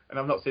 2, and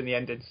I've not seen the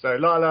ending. So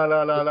la.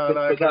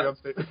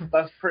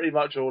 That's pretty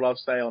much all I'll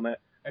say on it.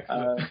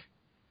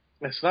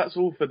 Yes, so that's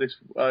all for this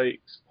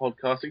week's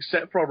podcast,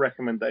 except for our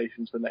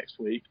recommendations for next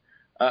week.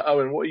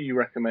 Owen, what are you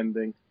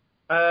recommending?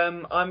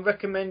 I'm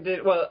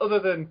recommending, well, other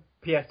than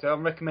Pieta,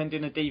 I'm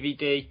recommending a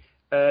DVD,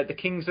 The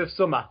Kings of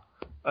Summer,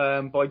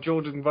 by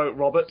Jordan Vogt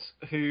Roberts,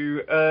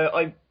 who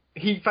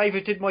he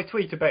favourited my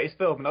tweet about his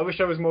film, and I wish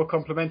I was more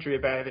complimentary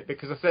about it,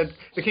 because I said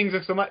The Kings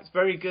of Summer, it's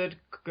very good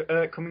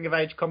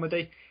coming-of-age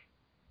comedy,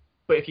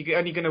 but if you're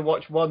only going to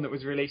watch one that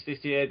was released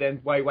this year, then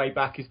Way, Way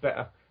Back is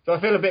better. So I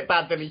feel a bit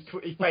bad that he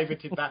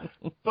favourited that.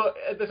 But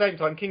at the same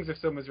time, Kings of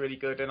Summer is really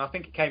good, and I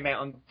think it came out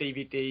on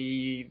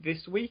DVD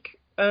this week,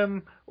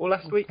 or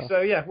last week,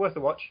 so yeah, worth a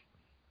watch.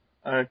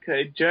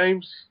 Okay,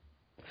 James?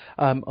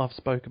 I've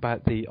spoke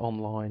about the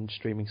online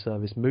streaming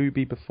service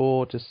Mubi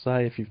before. Just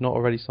say, if you've not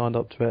already signed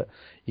up to it,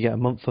 you get a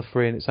month for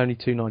free, and it's only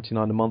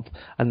 $2.99 a month.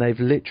 And they've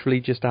literally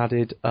just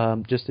added,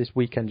 just this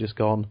weekend just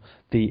gone,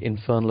 the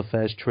Infernal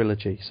Affairs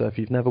trilogy. So if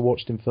you've never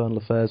watched Infernal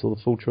Affairs or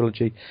the full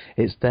trilogy,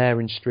 it's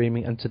there in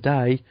streaming. And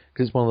today,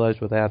 because it's one of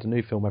those where they add a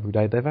new film every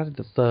day, they've added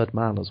The Third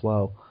Man as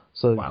well.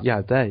 So yeah,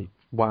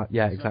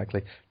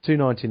 exactly.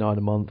 $2.99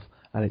 a month,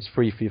 and it's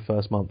free for your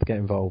first month. Get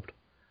involved.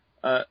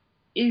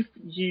 If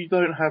you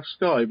don't have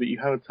Sky, but you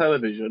have a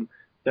television,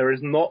 there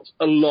is not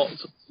a lot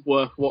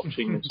worth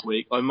watching this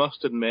week, I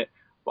must admit.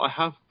 But I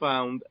have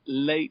found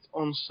late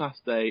on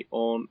Saturday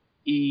on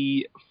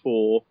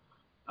E4,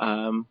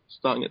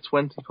 starting at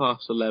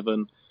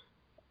 11:20,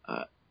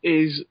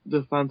 is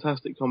the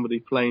fantastic comedy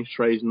Planes,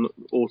 Trains and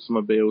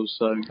Automobiles.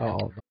 So,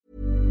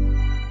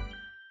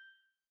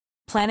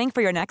 Planning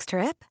for your next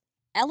trip?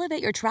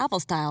 Elevate your travel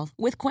style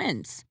with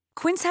Quince.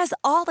 Quince has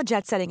all the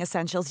jet-setting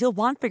essentials you'll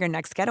want for your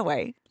next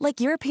getaway,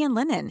 like European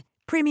linen,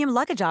 premium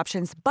luggage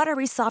options,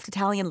 buttery soft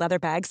Italian leather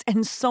bags,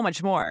 and so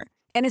much more.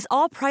 And is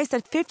all priced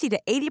at 50 to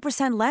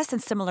 80% less than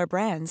similar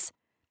brands.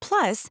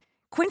 Plus,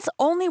 Quince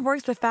only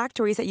works with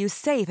factories that use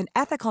safe and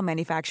ethical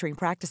manufacturing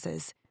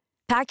practices.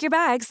 Pack your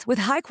bags with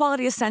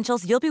high-quality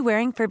essentials you'll be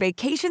wearing for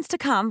vacations to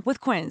come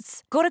with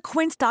Quince. Go to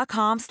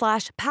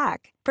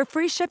quince.com/pack for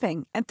free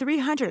shipping and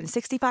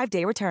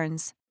 365-day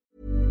returns.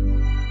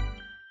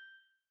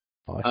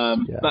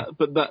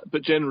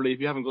 But generally, if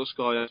you haven't got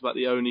Sky, that's about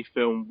the only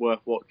film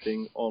worth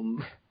watching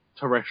on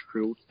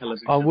terrestrial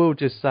television. I will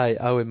just say,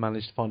 Owen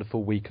managed to find a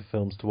full week of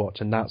films to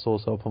watch, and that's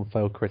also up on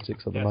Failed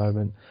Critics at the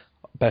moment.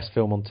 Best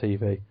film on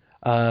TV.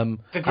 The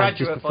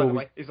Graduate, by the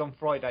way, is on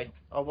Friday.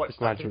 I watched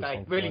that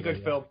today. Really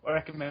good film. I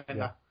recommend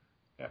that.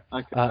 Yeah.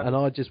 Okay. And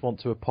I just want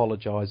to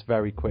apologise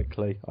very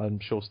quickly. I'm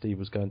sure Steve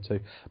was going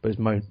to, but it's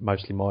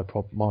mostly my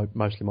fault.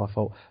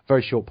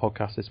 Very short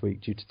podcast this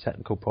week due to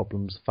technical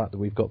problems, the fact that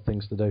we've got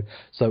things to do.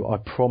 So I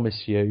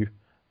promise you,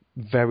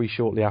 very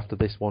shortly after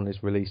this one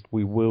is released,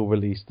 we will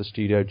release the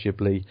Studio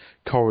Ghibli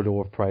Corridor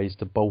of Praise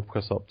to bulk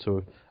us up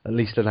to at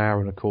least an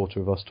hour and a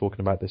quarter of us talking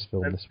about this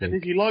film this week. And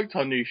if you liked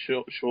our new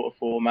shorter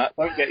format,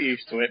 don't get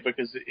used to it,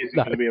 because it isn't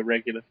going to be a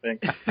regular thing.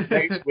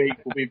 Next week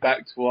we'll be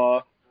back to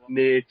our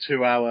near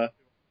 2-hour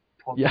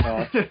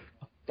podcast. Yeah.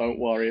 Don't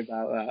worry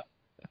about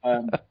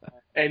that.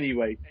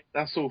 Anyway,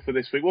 that's all for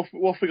this week. What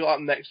have we got up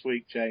next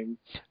week, James?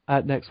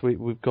 Next week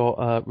we've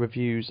got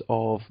reviews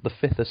of The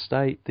Fifth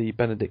Estate, the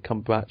Benedict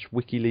Cumberbatch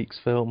WikiLeaks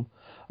film,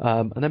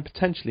 and then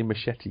potentially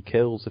Machete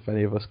Kills, if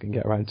any of us can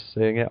get around to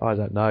seeing it. I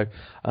don't know.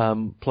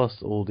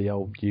 Plus all the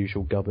old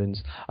usual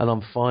gubbins. And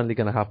I'm finally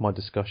going to have my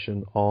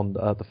discussion on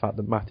the fact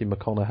that Matthew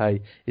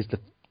McConaughey is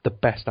the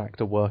best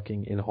actor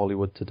working in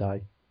Hollywood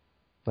today.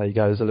 There you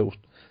go. There's a little...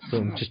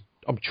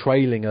 I'm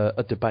trailing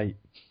a debate.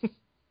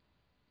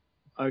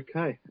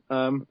 Okay.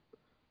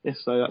 Yes,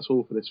 so that's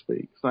all for this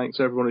week. Thanks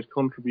to everyone who's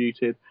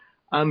contributed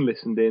and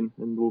listened in,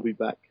 and we'll be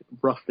back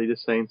roughly the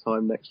same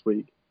time next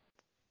week.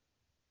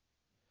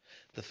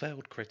 The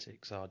Failed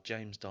Critics are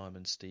James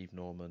Diamond, Steve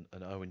Norman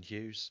and Owen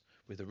Hughes,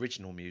 with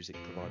original music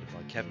provided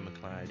by Kevin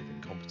MacLeod of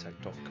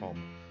Incompetech.com.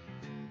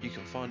 You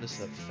can find us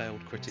at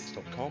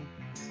failedcritics.com,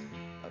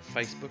 at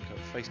Facebook at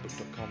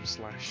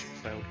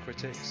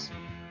facebook.com/failedcritics,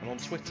 and on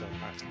Twitter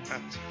at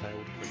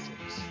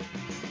 @failedcritics.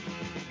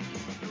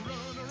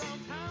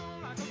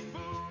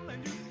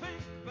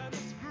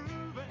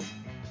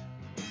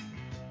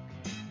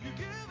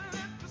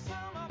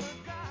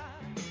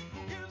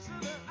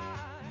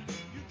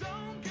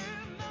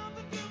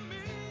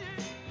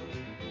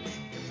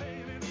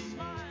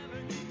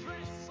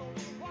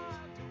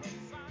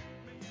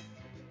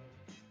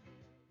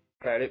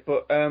 About it,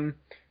 but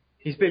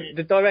he's been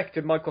the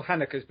director Michael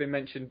Haneke has been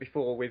mentioned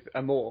before with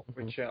Amour,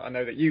 which I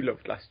know that you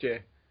loved last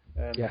year,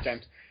 yes.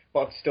 James.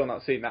 But I've still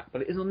not seen that.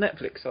 But it is on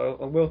Netflix, so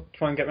I will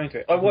try and get around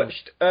to it. I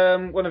watched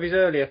one of his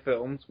earlier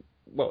films,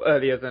 well,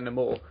 earlier than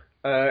Amour,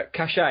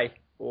 Caché,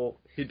 or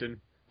Hidden,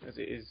 as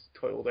it is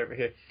titled over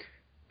here.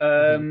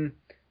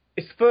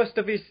 It's the first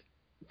of his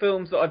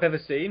films that I've ever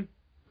seen.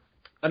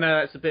 I know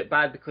that's a bit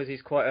bad because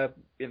he's quite a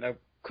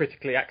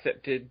critically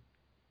accepted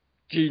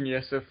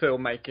genius of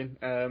filmmaking,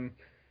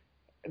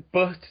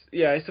 but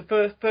yeah, it's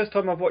the first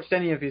time I've watched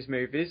any of his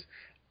movies,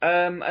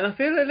 and I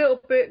feel a little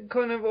bit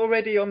kind of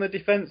already on the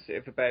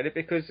defensive about it,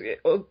 because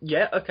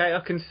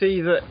I can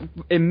see that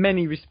in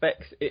many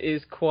respects it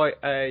is quite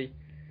a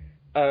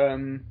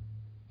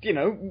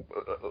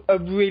a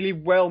really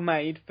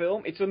well-made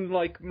film. It's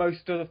unlike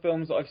most other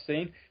films that I've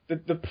seen.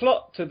 The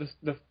plot to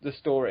the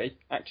story,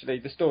 actually,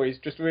 the story is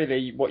just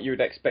really what you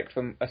would expect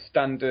from a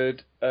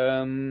standard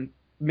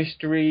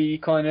mystery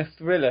kind of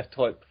thriller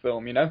type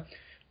film,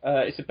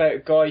 It's about a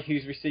guy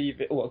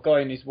a guy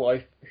and his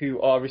wife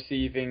who are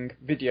receiving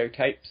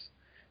videotapes,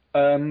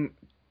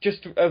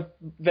 just of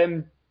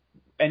them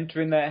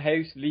entering their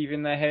house,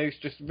 leaving their house,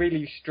 just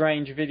really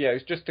strange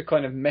videos, just to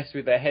kind of mess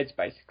with their heads,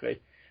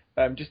 basically,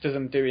 just as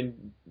I'm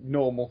doing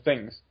normal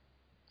things.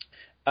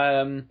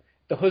 The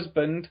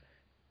husband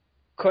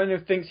kind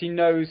of thinks he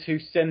knows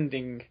who's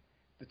sending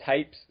the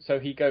tapes, so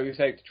he goes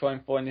out to try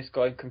and find this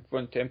guy and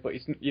confront him, but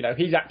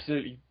he's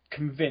absolutely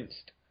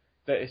convinced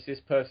that it's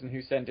this person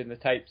who's sending the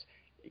tapes.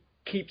 He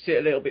keeps it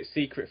a little bit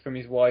secret from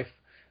his wife,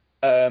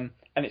 and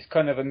it's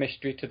kind of a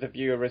mystery to the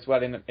viewer as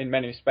well in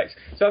many respects.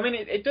 So I mean,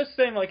 it does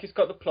seem like it's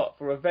got the plot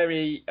for a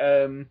very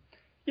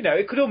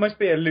it could almost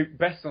be a Luc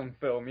Besson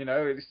film.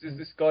 It's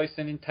this guy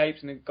sending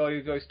tapes and a guy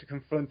who goes to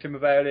confront him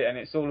about it, and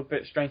it's all a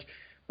bit strange.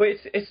 But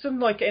it's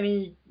unlike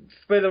any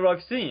thriller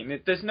I've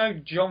seen. There's no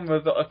genre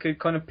that I could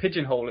kind of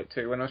pigeonhole it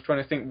to when I was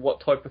trying to think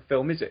what type of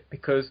film is it,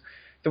 because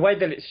the way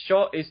that it's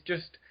shot is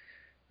just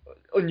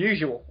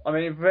unusual. I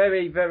mean,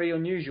 very, very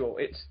unusual.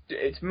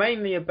 It's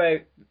mainly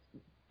about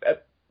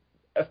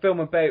a film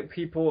about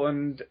people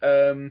and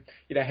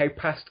how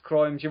past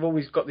crimes. You've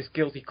always got this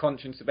guilty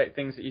conscience about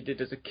things that you did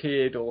as a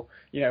kid, or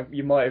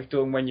you might have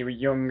done when you were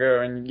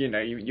younger, and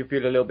you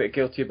feel a little bit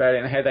guilty about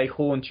it, and how they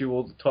haunt you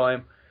all the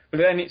time. But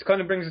then it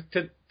kind of brings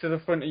to the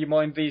front of your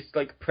mind these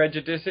like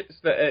prejudices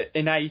that are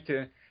innate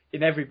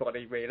in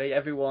everybody, really.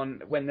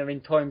 Everyone, when they're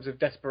in times of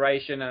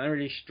desperation and they're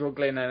really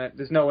struggling and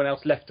there's no one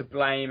else left to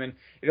blame, and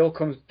it all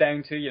comes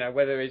down to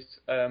whether it's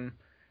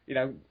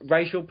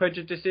racial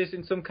prejudices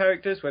in some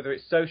characters, whether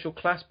it's social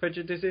class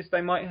prejudices they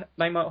might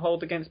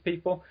hold against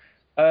people.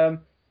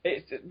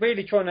 It's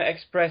really trying to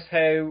express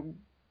how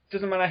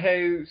doesn't matter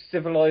how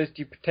civilized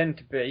you pretend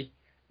to be.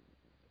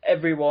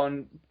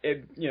 Everyone,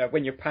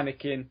 when you're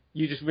panicking,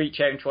 you just reach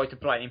out and try to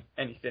blame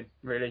anything,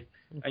 really,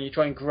 and you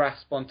try and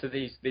grasp onto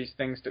these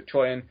things to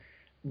try and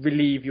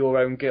relieve your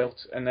own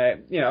guilt. And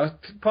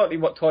partly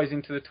what ties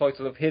into the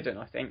title of Hidden,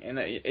 I think, and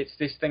it's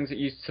these things that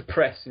you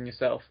suppress in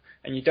yourself,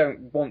 and you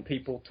don't want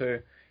people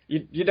to.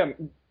 You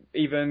don't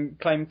even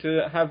claim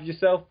to have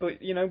yourself, but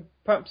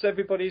perhaps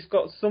everybody's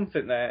got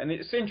something there, and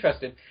it's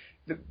interesting.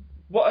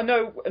 What I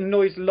know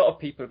annoys a lot of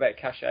people about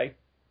Caché.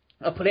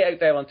 I put it out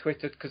there on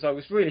Twitter because I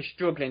was really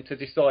struggling to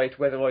decide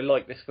whether I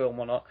liked this film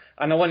or not,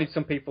 and I wanted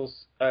some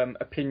people's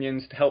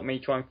opinions to help me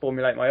try and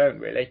formulate my own,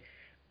 really.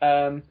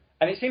 And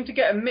it seemed to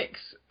get a mix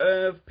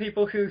of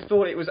people who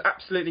thought it was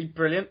absolutely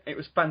brilliant, it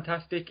was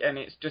fantastic, and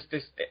it's just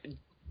this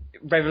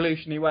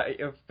revolutionary way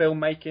of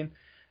filmmaking.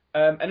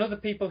 And other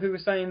people who were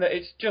saying that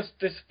it's just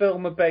this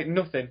film about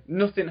nothing.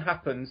 Nothing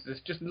happens.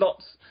 There's just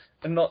lots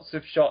and lots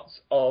of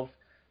shots of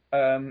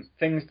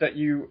things that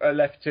you are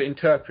left to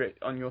interpret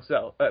on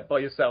yourself by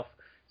yourself.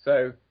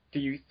 So,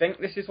 do you think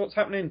this is what's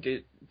happening?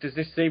 Does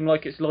this seem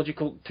like it's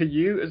logical to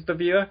you as the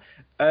viewer?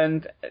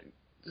 And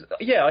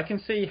yeah, I can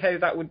see how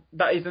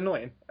that is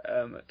annoying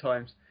at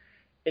times.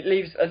 It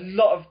leaves a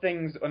lot of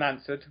things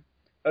unanswered.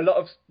 A lot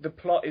of the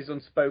plot is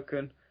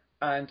unspoken,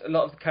 and a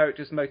lot of the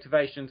characters'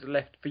 motivations are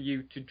left for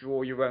you to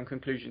draw your own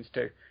conclusions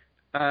to.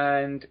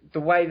 And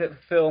the way that the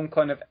film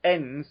kind of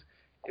ends.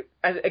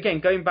 Again,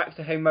 going back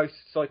to how most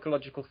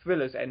psychological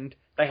thrillers end,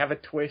 they have a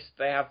twist,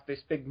 they have this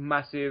big,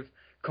 massive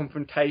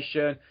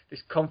confrontation,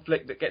 this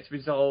conflict that gets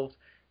resolved.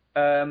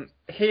 Here,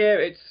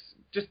 it's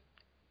just...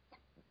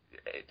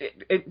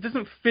 It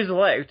doesn't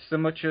fizzle out so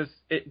much as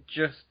it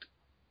just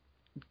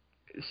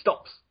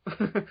stops.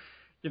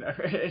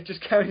 It just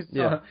carries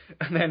on.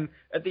 And then,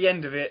 at the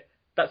end of it,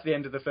 that's the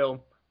end of the film.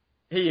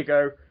 Here you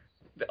go.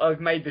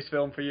 I've made this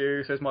film for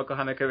you, says Michael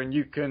Haneke, and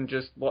you can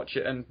just watch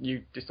it and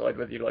you decide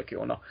whether you like it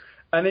or not.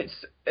 And it's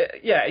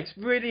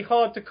really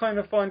hard to kind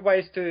of find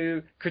ways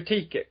to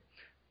critique it,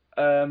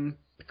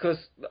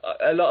 because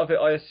a lot of it,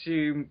 I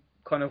assume,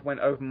 kind of went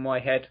over my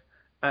head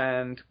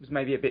and was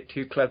maybe a bit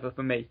too clever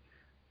for me.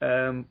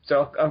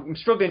 So I'm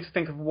struggling to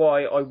think of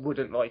why I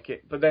wouldn't like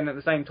it. But then at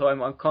the same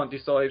time, I can't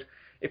decide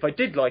if I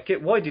did like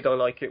it, why did I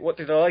like it? What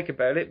did I like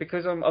about it?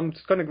 Because I'm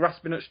just kind of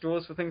grasping at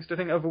straws for things to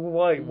think over.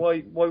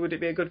 Why would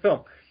it be a good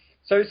film?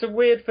 So it's a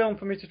weird film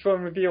for me to try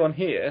and review on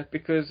here,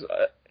 because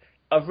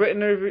I've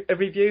written a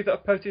review that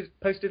I've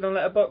posted on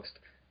Letterboxd.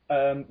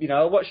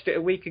 I watched it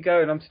a week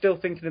ago and I'm still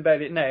thinking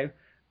about it now,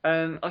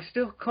 and I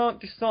still can't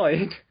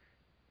decide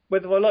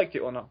whether I liked it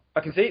or not.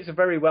 I can see it's a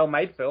very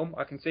well-made film.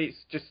 I can see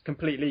it's just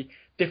completely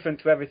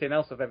different to everything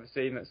else I've ever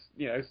seen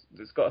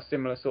that's got a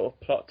similar sort of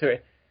plot to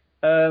it.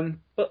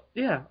 But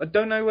yeah, I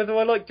don't know whether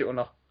I liked it or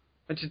not.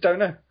 I just don't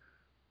know.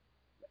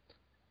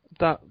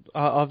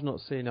 I've not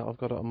seen it. I've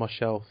got it on my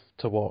shelf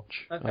to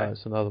watch. Okay.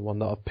 It's another one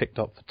that I've picked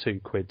up for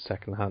 £2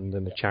 second hand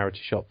in a charity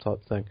shop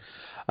type thing.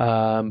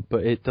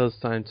 But it does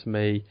sound to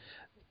me,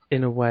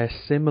 in a way,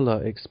 a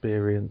similar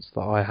experience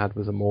that I had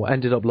with Amour.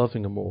 Ended up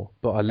loving Amour,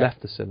 but I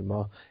left the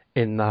cinema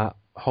in that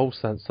whole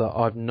sense that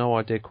I've no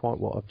idea quite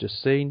what I've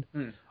just seen.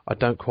 I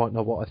don't quite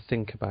know what I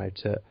think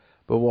about it.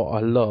 But what I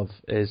love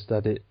is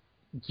that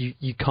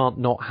you can't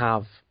not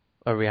have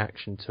a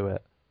reaction to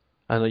it.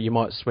 And you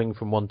might swing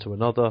from one to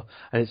another,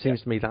 and it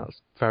seems to me that's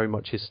very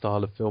much his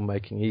style of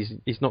filmmaking.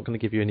 He's not going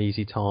to give you an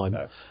easy time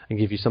and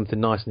give you something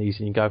nice and easy,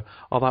 and you go,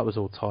 oh, that was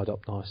all tied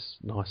up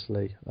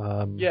nicely.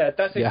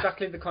 That's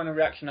exactly the kind of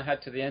reaction I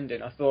had to the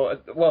ending. I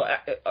thought, well,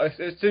 as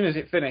soon as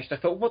it finished, I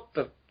thought, what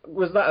the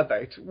was that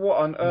about? What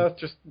on earth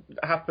just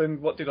happened?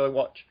 What did I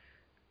watch?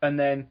 And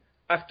then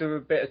after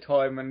a bit of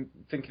time and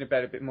thinking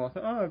about it a bit more, I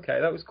thought, oh,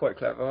 okay, that was quite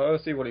clever. I'll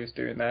see what he was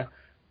doing there.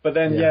 But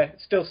then,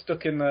 still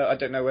stuck in the I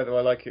don't know whether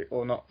I like it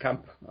or not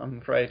camp, I'm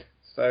afraid.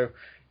 So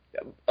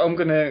I'm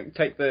going to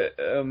take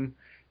the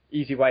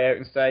easy way out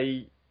and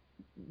say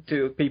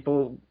to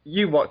people,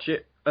 you watch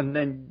it and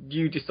then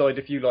you decide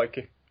if you like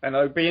it. And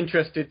I'd be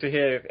interested to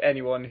hear if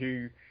anyone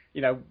who,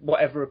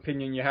 whatever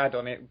opinion you had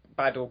on it,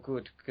 bad or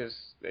good, because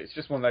it's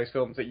just one of those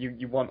films that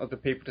you want other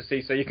people to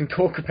see so you can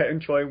talk about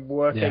and try and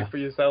work out for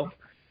yourself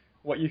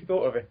what you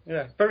thought of it.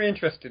 Yeah, very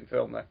interesting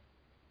film, though.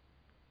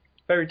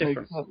 Very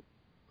different.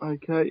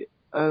 Okay,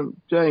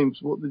 James,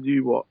 what did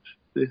you watch?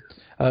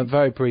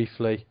 Very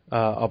briefly,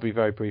 I'll be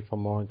very brief on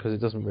mine because it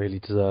doesn't really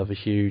deserve a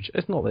huge...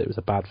 It's not that it was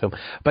a bad film.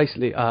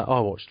 Basically, I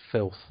watched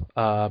Filth,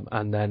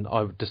 and then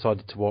I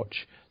decided to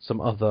watch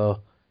some other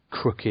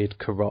crooked,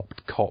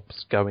 corrupt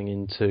cops going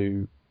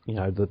into,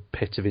 the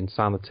pit of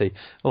insanity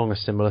along a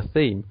similar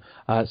theme.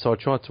 So I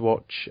tried to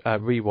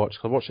rewatch,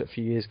 because I watched it a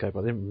few years ago, but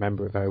I didn't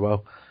remember it very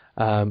well.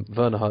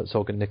 Werner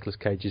Herzog and Nicolas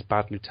Cage's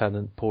Bad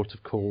Lieutenant, Port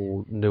of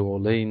Call, New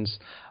Orleans,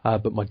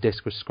 but my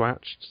disc was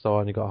scratched, so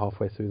I only got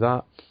halfway through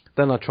that.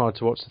 Then I tried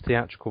to watch the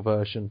theatrical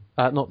version,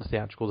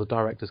 the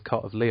director's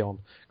cut of Leon,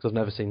 because I've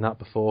never seen that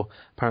before.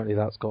 Apparently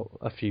that's got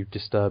a few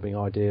disturbing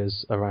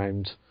ideas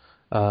around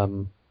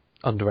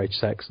underage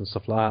sex and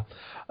stuff like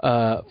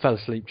that. Fell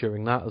asleep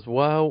during that as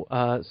well.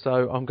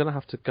 So I'm going to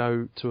have to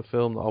go to a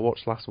film that I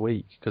watched last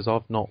week, because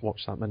I've not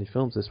watched that many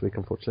films this week,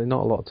 unfortunately.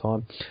 Not a lot of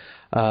time,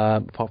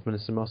 apart from in the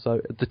cinema.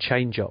 So The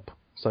Change Up.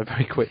 So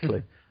very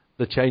quickly.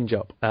 The Change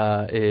Up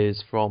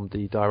is from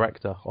the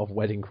director of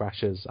Wedding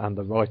Crashers and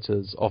the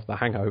writers of The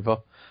Hangover.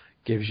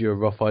 Gives you a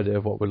rough idea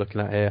of what we're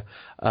looking at here.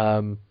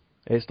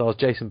 It stars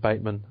Jason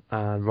Bateman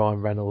and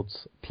Ryan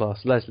Reynolds,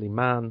 plus Leslie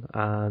Mann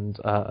and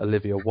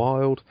Olivia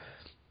Wilde.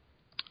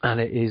 And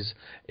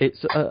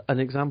it's an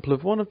example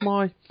of one of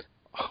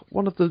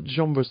the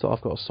genres that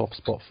I've got a soft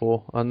spot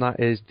for, and that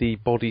is the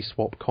body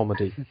swap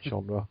comedy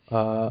genre.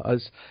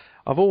 As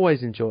I've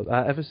always enjoyed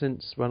that ever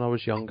since when I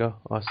was younger.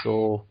 I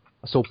saw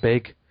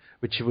Big,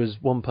 which was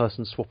one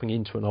person swapping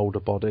into an older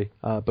body.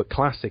 But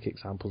classic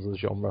examples of the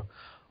genre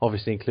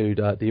obviously include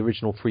the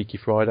original Freaky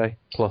Friday,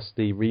 plus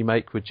the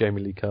remake with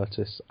Jamie Lee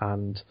Curtis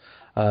and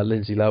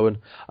Lindsay Lohan,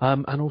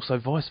 and also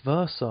Vice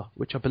Versa,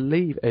 which I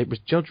believe it was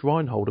Judge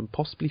Reinhold and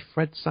possibly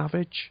Fred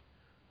Savage.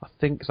 I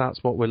think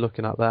that's what we're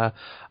looking at there.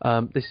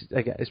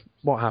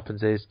 What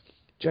happens is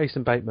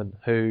Jason Bateman,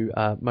 who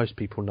most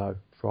people know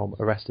from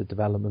Arrested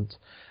Development,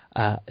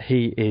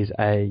 he is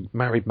a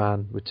married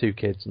man with 2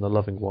 kids and a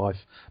loving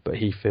wife, but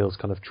he feels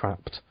kind of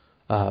trapped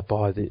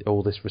by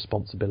all this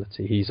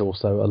responsibility. He's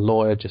also a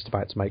lawyer just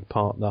about to make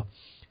partner.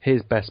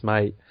 His best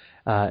mate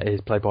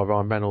is played by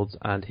Ryan Reynolds,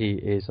 and he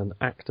is an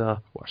actor,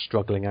 a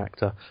struggling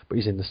actor, but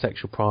he's in the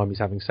sexual prime. He's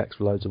having sex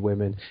with loads of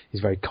women. He's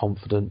very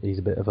confident. He's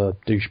a bit of a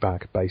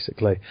douchebag,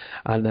 basically.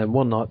 And then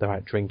one night they're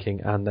out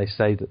drinking, and they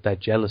say that they're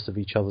jealous of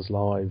each other's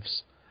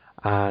lives,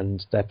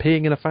 and they're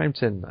peeing in a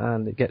fountain,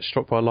 and it gets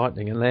struck by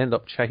lightning, and they end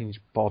up changed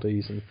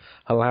bodies, and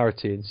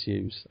hilarity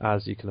ensues,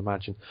 as you can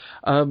imagine.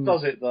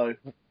 Does it, though?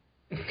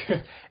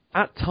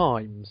 At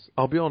times,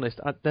 I'll be honest,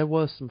 there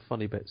were some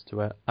funny bits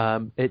to it.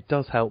 It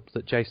does help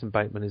that Jason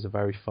Bateman is a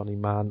very funny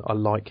man. I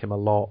like him a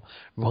lot.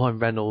 Ryan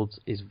Reynolds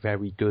is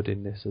very good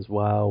in this as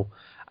well.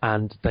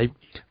 And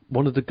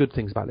one of the good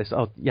things about this,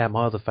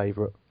 my other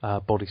favourite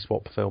body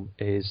swap film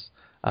is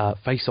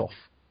Face Off.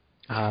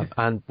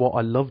 And what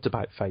I loved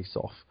about Face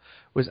Off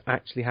was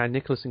actually how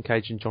Nicolas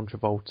Cage and John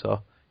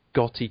Travolta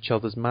got each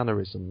other's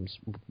mannerisms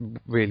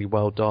really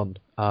well done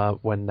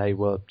when they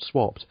were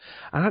swapped.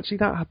 And actually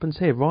that happens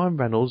here. Ryan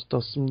Reynolds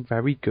does some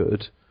very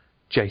good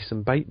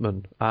Jason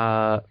Bateman,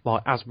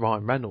 as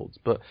Ryan Reynolds,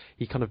 but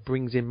he kind of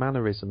brings in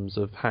mannerisms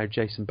of how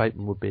Jason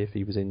Bateman would be if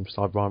he was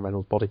inside Ryan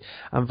Reynolds' body,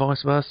 and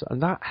vice versa,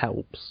 and that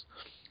helps.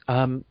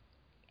 I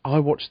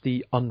watched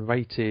the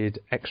unrated,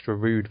 extra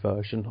rude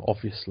version,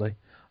 obviously.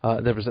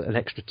 There was an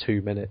extra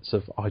 2 minutes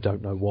of I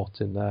don't know what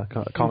in there.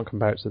 Can't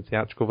compare it to the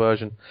theatrical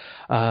version.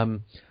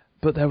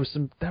 But there was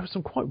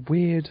some quite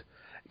weird,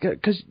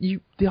 because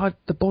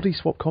the body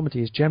swap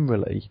comedy is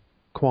generally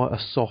quite a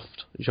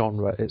soft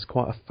genre. It's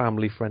quite a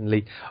family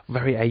friendly,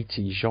 very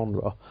 80s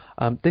genre.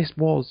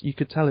 You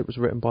could tell it was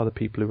written by the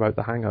people who wrote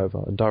The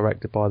Hangover and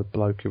directed by the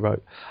bloke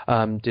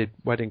who did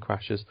Wedding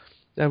Crashers.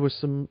 There was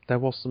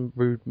some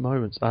rude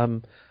moments.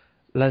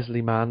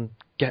 Leslie Mann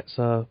gets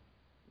a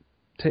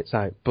tits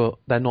out, but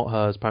they're not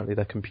hers. Apparently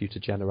they're computer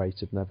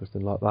generated and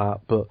everything like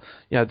that. But,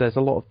 you know, there's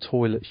a lot of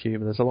toilet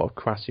humour, there's a lot of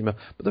crass humour,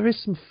 but there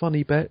is some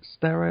funny bits.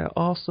 There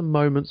are some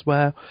moments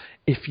where,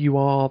 if you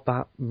are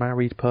that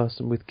married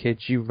person with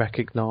kids, you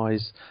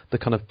recognise the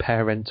kind of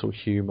parental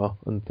humour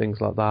and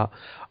things like that.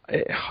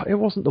 It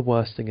wasn't the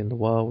worst thing in the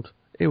world.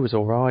 It was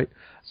alright.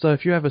 So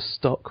if you're ever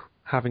stuck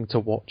having to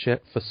watch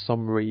it for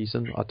some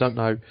reason, I don't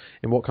know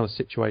in what kind of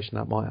situation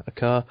that might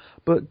occur,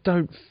 but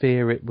don't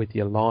fear it with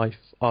your life.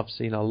 I've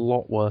seen a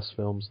lot worse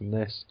films than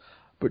this,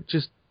 but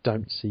just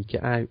don't seek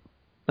it out.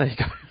 There you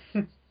go.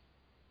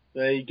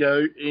 There you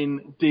go,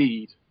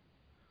 indeed.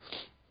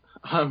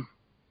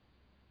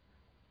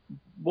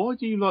 Why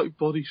do you like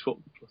Body Swap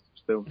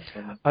films?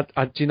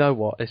 Do you know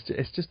what?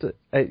 It's just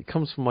it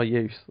comes from my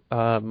youth,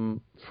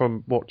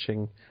 from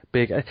watching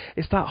big.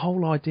 It's that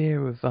whole idea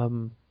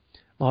of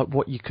like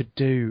what you could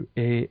do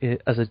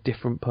as a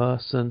different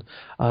person.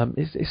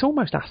 It's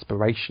almost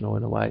aspirational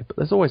in a way, but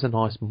there's always a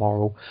nice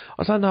moral.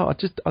 I don't know. I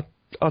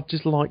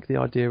just like the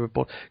idea of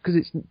body because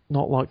it's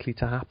not likely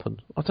to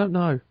happen. I don't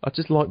know. I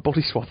just like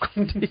body swap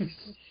comedies.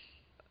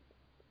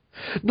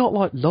 Not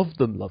like love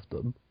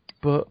them,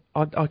 but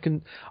I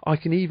can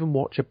even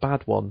watch a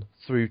bad one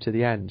through to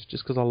the end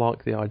just because I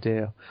like the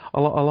idea. I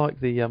like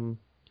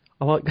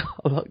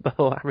the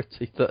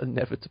hilarity that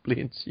inevitably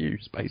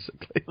ensues,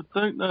 basically. I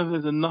don't know if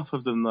there's enough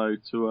of them though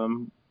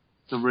to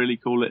really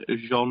call it a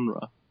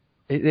genre.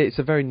 It's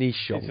a very niche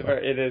genre.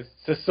 It is.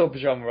 It's a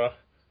sub-genre.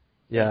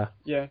 Yeah.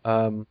 Yeah.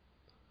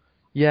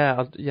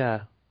 Yeah.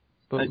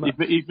 But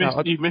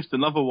you've missed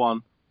another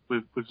one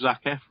with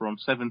Zac Efron,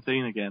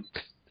 17 again.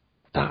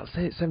 That's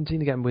it,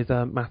 17 again with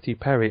Matthew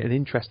Perry. And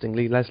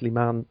interestingly, Leslie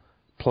Mann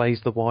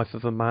plays the wife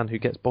of a man who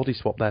gets body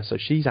swapped there. So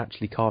she's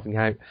actually carving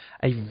out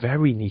a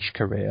very niche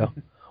career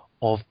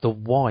of the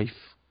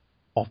wife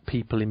of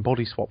people in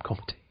body swap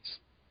comedies.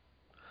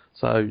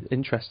 So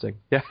interesting.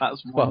 Yeah,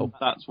 that's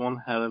one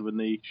hell of a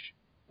niche.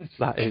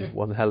 That is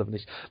one hell of a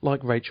niche.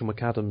 Like Rachel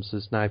McAdams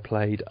has now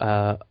played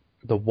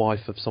the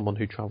wife of someone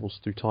who travels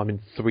through time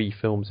in 3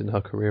 films in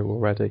her career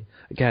already.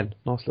 Again,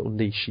 nice little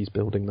niche she's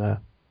building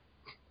there.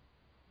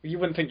 You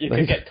wouldn't think you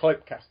could get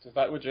typecast as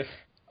that, would you?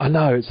 I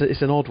know,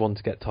 it's an odd one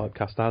to get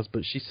typecast as,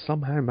 but she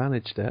somehow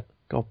managed it.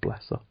 God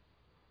bless her.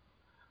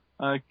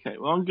 Okay,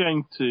 well, I'm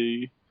going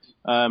to,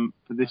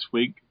 for this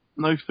week,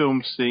 no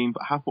film seen,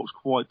 but have watched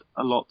quite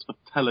a lot of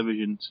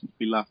television since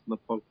we last on the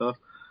podcast.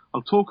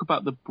 I'll talk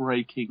about the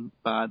Breaking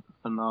Bad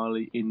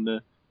finale in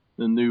the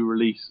new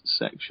release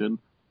section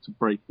to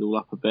break it all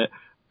up a bit.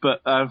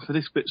 But for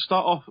this bit,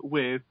 start off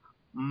with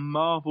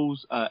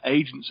Marvel's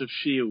Agents of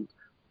S.H.I.E.L.D.,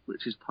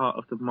 which is part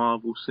of the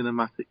Marvel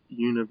Cinematic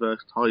Universe,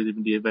 tied in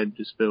with the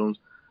Avengers films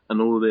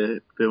and all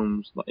the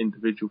films, like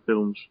individual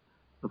films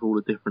of all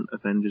the different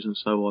Avengers and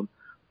so on.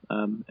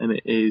 And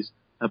it is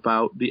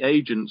about the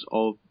agents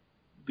of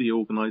the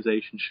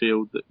organisation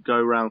S.H.I.E.L.D. that go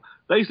around.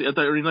 Basically, I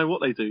don't really know what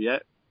they do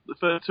yet. The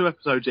first 2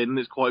 episodes in, and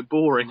it's quite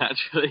boring,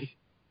 actually.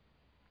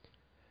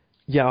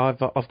 Yeah, I've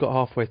got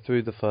halfway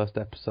through the first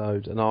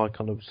episode, and I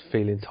kind of was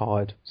feeling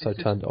tired, so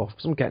turned it off,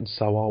 because I'm getting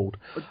so old.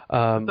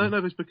 I don't know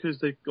if it's because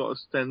they've got to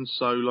spend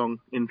so long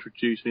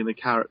introducing the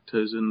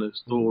characters and the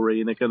story,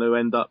 and they're going to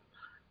end up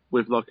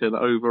with like an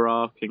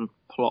overarching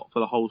plot for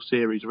the whole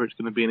series, or it's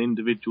going to be an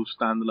individual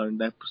standalone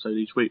episode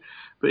each week.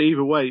 But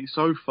either way,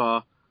 so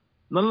far,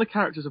 none of the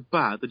characters are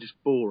bad, they're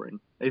just boring.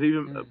 They've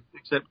even,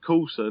 except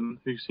Coulson,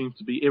 who seems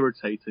to be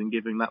irritating,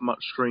 giving that much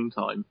screen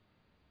time.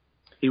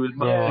 He was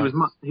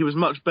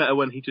much better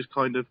when he just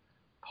kind of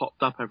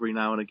popped up every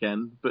now and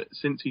again, but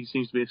since he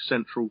seems to be a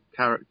central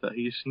character,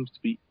 he just seems to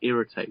be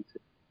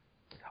irritated.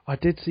 I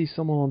did see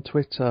someone on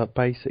Twitter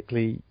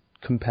basically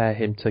compare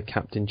him to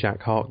Captain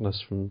Jack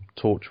Harkness from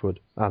Torchwood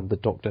and the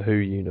Doctor Who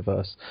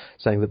universe,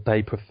 saying that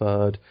they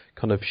preferred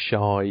kind of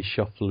shy,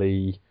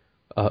 shuffly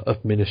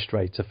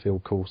administrator Phil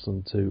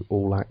Coulson to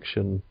all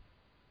action.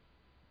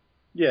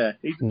 Yeah,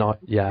 he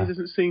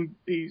doesn't seem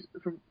he's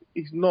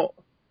not.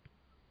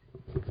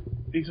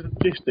 He's a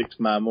logistics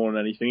man more than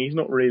anything. He's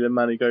not really the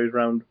man who goes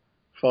around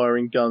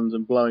firing guns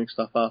and blowing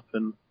stuff up.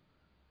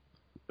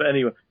 But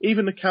anyway,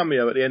 even the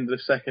cameo at the end of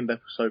the second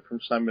episode from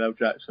Samuel L.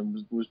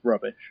 Jackson was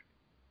rubbish.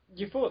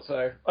 You thought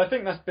so? I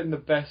think that's been the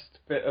best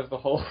bit of the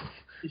whole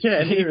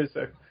series.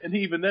 And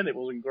even then, it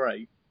wasn't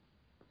great.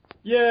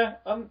 Yeah,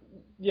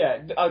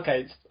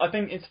 okay. I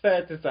think it's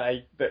fair to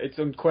say that it's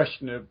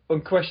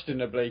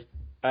unquestionably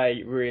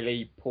a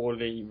really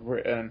poorly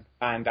written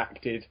and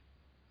acted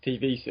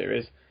TV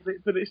series.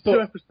 But it's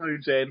 2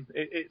 episodes in.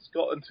 It's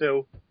got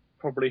until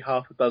probably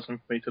half a dozen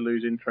for me to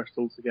lose interest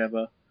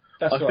altogether.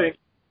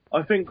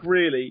 I think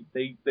really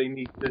they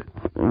need to,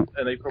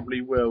 and they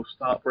probably will,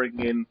 start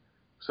bringing in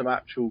some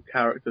actual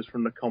characters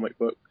from the comic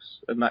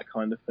books and that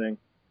kind of thing.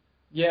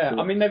 Yeah,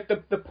 I mean,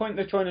 the point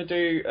they're trying to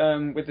do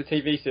with the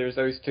TV series,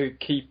 though, is to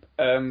keep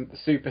the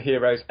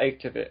superheroes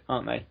out of it,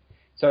 aren't they?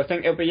 So I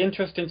think it'll be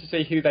interesting to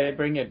see who they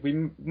bring in.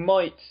 We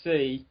might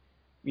see,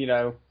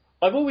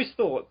 I've always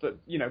thought that,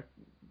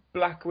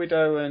 Black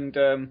Widow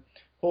and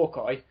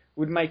Hawkeye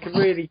would make a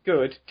really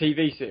good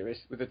TV series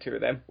with the two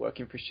of them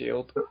working for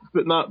S.H.I.E.L.D.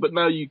 But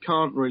now you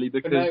can't really,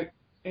 because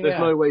there's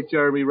no way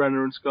Jeremy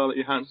Renner and Scarlett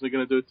Johansson are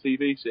going to do a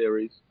TV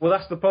series. Well,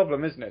 that's the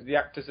problem, isn't it? The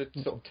actors are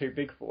sort of too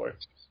big for it.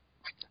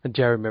 And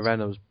Jeremy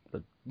Renner was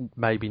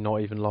maybe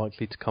not even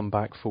likely to come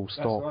back full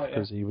stop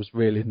because he was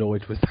really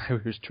annoyed with how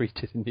he was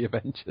treated in the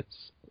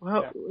Avengers.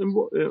 Well, and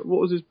what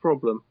was his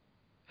problem?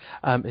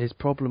 His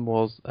problem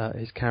was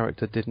his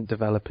character didn't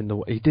develop in the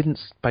way... He didn't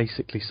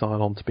basically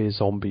sign on to be a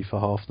zombie for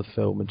half the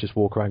film and just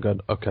walk around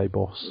going, okay,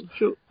 boss.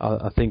 Sure.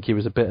 I think he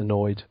was a bit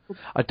annoyed.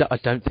 I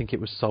don't think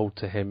it was sold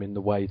to him in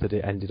the way that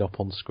it ended up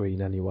on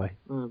screen anyway.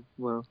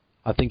 Well...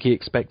 I think he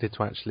expected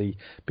to actually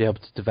be able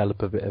to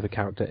develop a bit of a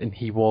character, and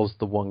he was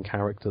the one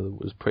character that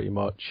was pretty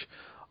much,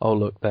 oh,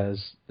 look,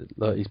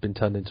 he's been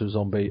turned into a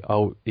zombie.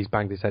 Oh, he's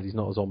banged his head, he's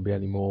not a zombie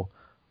anymore.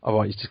 All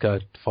right, he's just going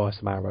to fire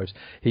some arrows.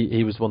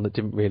 He was one that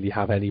didn't really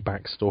have any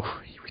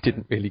backstory. We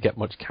didn't really get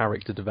much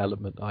character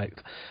development. I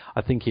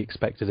think he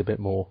expected a bit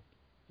more.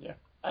 Yeah,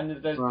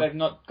 and they've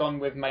not gone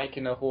with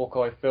making a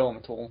Hawkeye film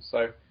at all,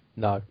 so...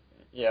 No.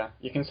 Yeah,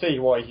 you can see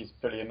why he's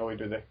pretty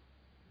annoyed with it.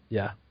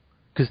 Yeah.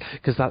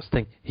 Because that's the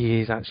thing,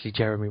 he is actually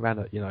Jeremy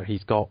Renner. You know,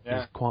 he's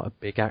quite a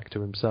big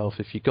actor himself.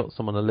 If you got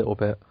someone a little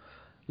bit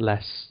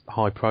less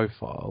high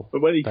profile,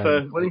 but when he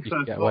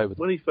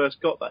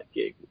first got that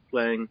gig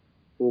playing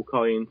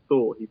Hawkeye in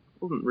Thor, he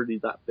wasn't really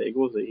that big,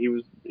 was he? He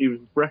was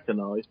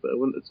recognised, but I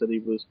wouldn't have said he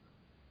was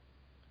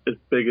as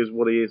big as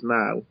what he is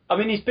now. I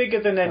mean, he's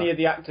bigger than any of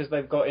the actors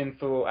they've got in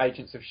for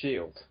Agents of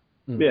S.H.I.E.L.D.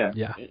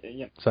 Yeah.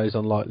 So he's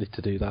unlikely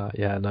to do that.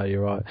 Yeah, no,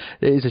 you're right.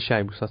 It is a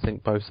shame because I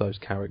think both those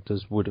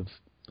characters would have,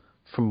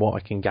 from what I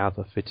can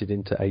gather, fitted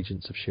into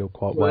Agents of S.H.I.E.L.D.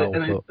 quite well.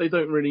 And they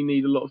don't really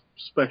need a lot of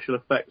special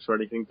effects or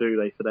anything, do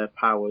they, for their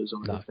powers or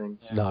anything?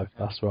 No,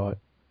 that's right.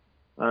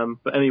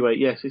 But anyway,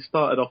 yes, it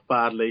started off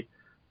badly.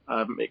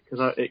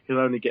 It can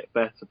only get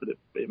better, but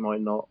it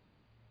might not.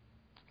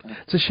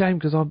 It's a shame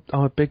because I'm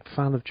a big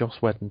fan of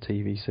Joss Whedon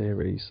TV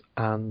series,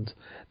 and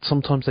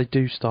sometimes they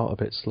do start a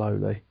bit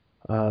slowly.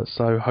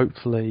 So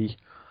hopefully...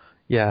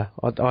 Yeah,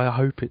 I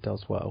hope it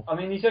does well. I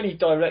mean, he's only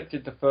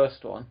directed the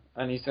first one,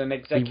 and he's an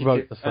executive... He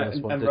wrote the first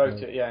one,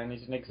 and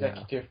he's an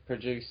executive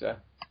producer.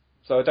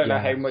 So I don't know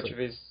how much of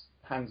his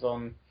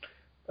hands-on...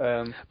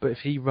 But if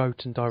he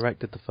wrote and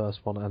directed the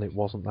first one and it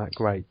wasn't that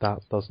great, that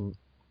doesn't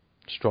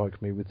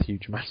strike me with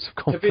huge amounts of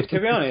confidence.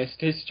 To be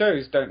honest, his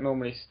shows don't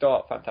normally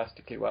start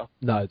fantastically well.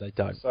 No, they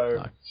don't.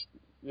 So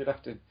you'd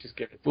have to just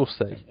give it... We'll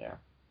see. Yeah.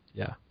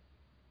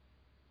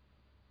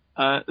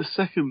 The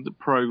second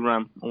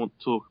programme I want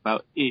to talk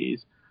about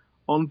is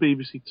on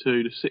BBC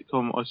Two, the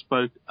sitcom I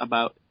spoke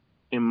about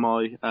in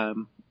my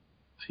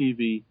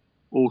TV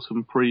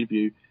autumn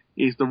preview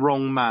is The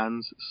Wrong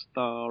Mans,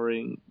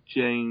 starring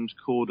James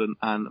Corden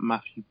and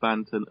Matthew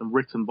Banton, and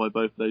written by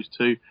both of those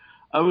two.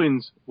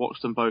 Owen's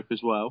watched them both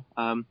as well.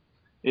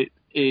 It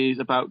is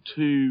about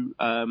two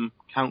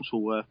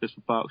council workers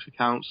for Berkshire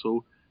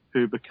Council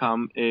who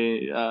become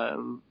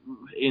involved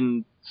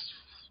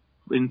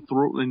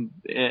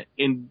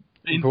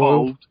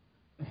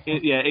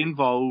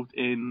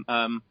in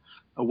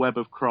a web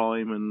of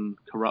crime and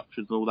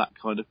corruption and all that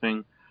kind of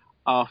thing.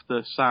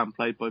 After Sam,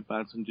 played by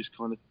Banton, just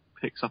kind of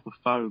picks up a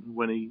phone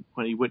when he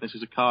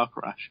witnesses a car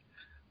crash.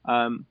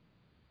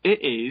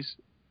 It is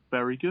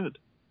very good.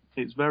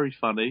 It's very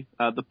funny.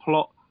 The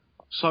plot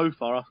so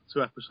far, after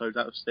 2 episodes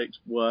out of 6,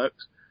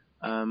 works.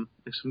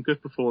 There's some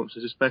good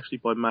performances, especially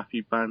by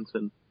Matthew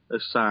Banton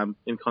as Sam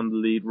in kind of the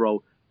lead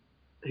role.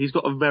 He's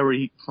got a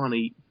very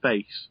funny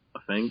face,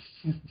 I think.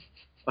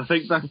 I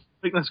think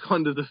that's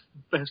kind of the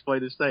best way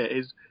to say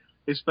it.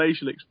 His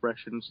facial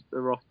expressions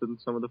are often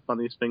some of the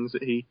funniest things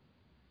that he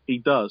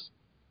does.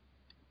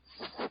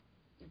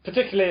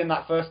 Particularly in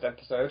that first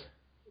episode.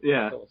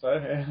 Yeah. I thought so,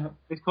 yeah.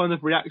 His kind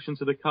of reaction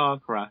to the car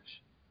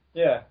crash.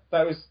 Yeah,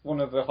 that was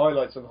one of the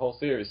highlights of the whole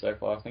series so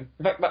far, I think.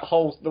 In fact,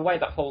 the way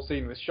that whole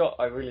scene was shot,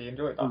 I really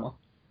enjoyed that one.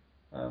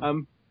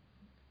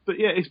 But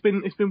yeah, it's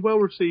been well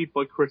received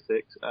by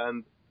critics.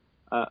 And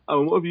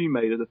what have you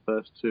made of the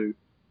first two?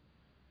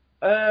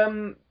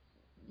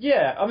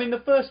 Yeah, I mean, the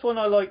first one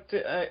I liked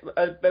a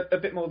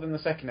bit more than the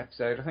second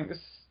episode. I think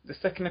the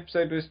second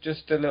episode was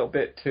just a little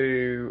bit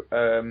too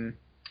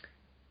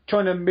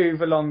trying to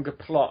move along a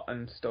plot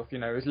and stuff. You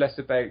know, it was less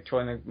about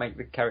trying to make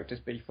the characters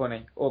be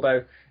funny.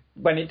 Although,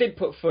 when it did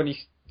put funny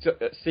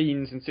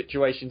scenes and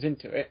situations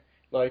into it,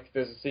 like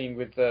there's a scene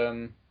with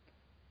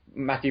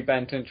Matthew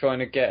Banton trying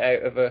to get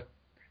out of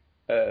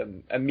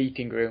a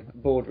meeting room, a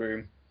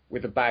boardroom,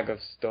 with a bag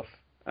of stuff.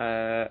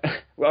 Well,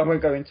 I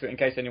won't go into it in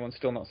case anyone's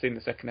still not seen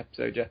the second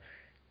episode yet.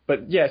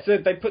 But yeah, so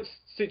they put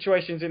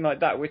situations in like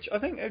that, which I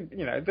think,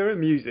 they're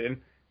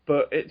amusing,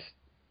 but it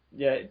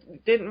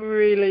didn't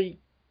really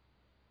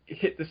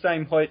hit the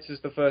same heights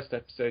as the first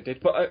episode did.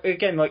 But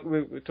again, like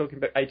we were talking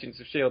about Agents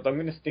of S.H.I.E.L.D., I'm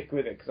going to stick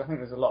with it because I think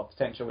there's a lot of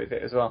potential with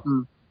it as well.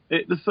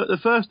 The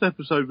first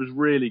episode was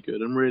really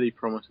good and really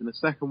promising. The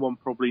second one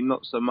probably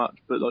not so much,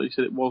 but like you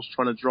said, it was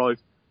trying to drive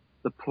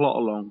the plot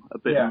along a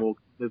bit more.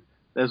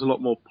 There's a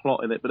lot more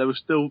plot in it, but there was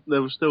still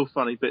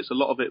funny bits. A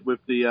lot of it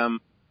with the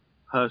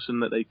person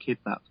that they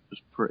kidnapped was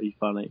pretty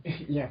funny.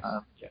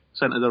 Yeah.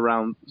 Centered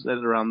around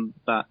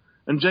that.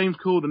 And James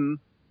Corden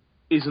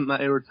isn't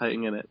that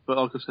irritating in it, but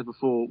like I said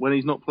before, when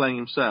he's not playing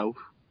himself,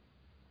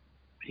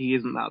 he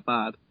isn't that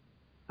bad,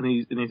 and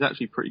he's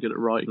actually pretty good at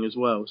writing as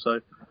well.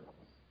 So,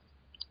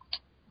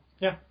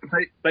 yeah,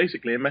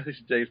 basically, a message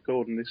to James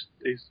Corden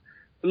is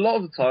a lot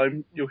of the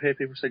time you'll hear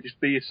people say just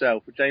be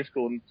yourself, but James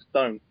Corden just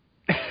don't.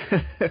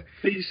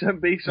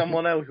 Be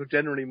someone else. You're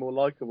generally more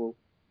likable.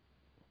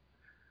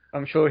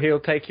 I'm sure he'll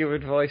take your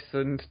advice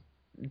and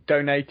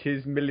donate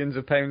his millions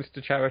of pounds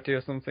to charity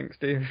or something,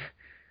 Steve.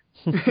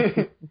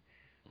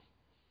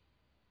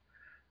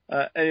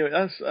 Anyway,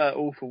 that's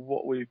all for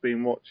what we've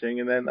been watching,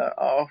 and then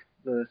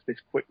after this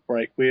quick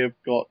break, we have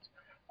got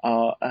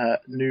our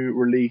new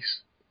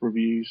release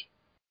reviews.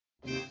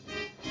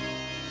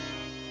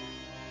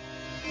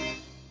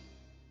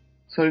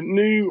 So,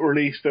 new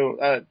release film.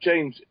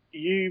 James,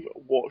 you've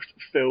watched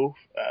Filth,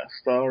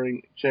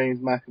 starring James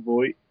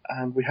McAvoy,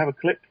 and we have a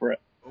clip for it.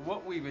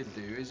 What we would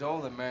do is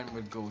all the men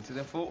would go to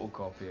the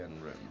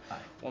photocopying room,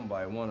 one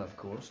by one, of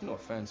course, no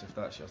offence if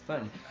that's your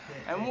thing.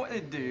 And what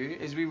they'd do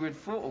is we would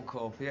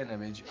photocopy an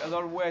image of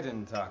their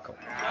wedding tackle.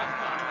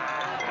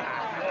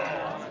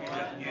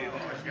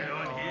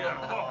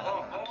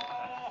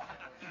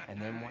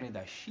 And then one of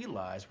the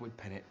she-lads would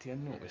pin it to a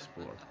notice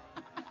board.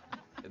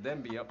 It'd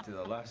then be up to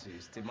the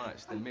lassies to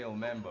match the male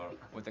member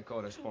with the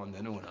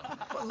corresponding owner.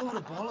 What a load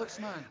of bollocks,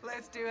 man.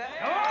 Let's do it.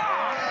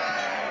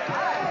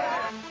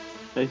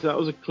 Okay, so that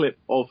was a clip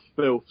of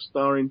Filth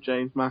starring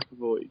James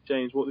McAvoy.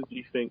 James, what did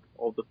you think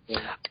of the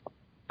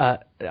film?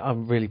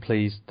 I'm really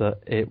pleased that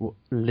it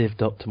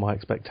lived up to my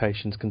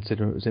expectations,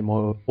 considering it was in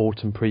my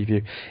autumn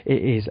preview.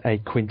 It is a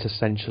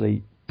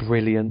quintessentially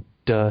brilliant,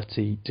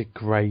 dirty,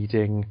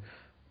 degrading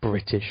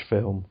British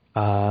film.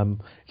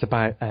 It's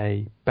about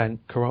a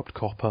bent, corrupt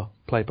copper,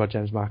 played by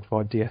James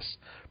McAvoy, DS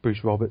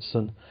Bruce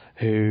Robertson,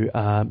 who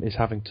is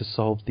having to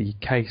solve the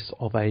case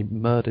of a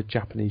murdered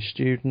Japanese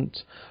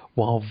student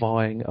while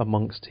vying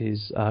amongst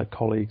his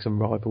colleagues and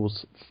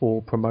rivals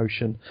for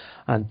promotion,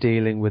 and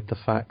dealing with the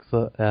fact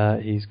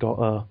that he's got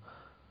a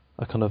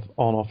kind of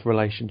on-off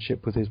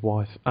relationship with his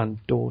wife and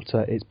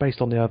daughter. It's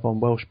based on the Irvine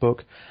Welsh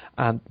book,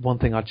 and one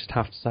thing I just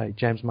have to say,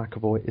 James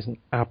McAvoy is an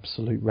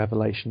absolute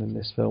revelation in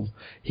this film.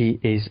 He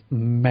is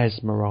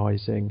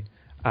mesmerising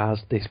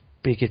as this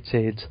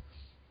bigoted,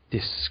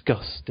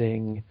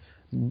 disgusting,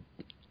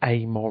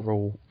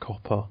 amoral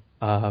copper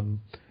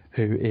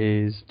who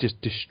is just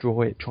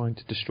trying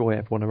to destroy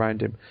everyone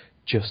around him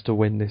just to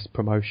win this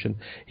promotion.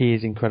 He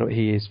is incredible.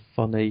 He is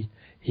funny.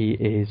 He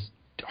is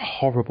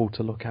horrible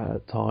to look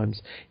at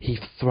times. He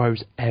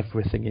throws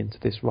everything into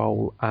this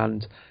role,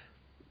 and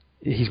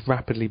he's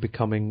rapidly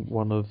becoming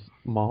one of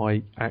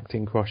my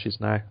acting crushes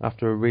now.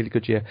 After a really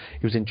good year,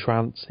 he was in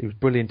Trance. He was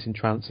brilliant in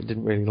Trance. I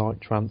didn't really like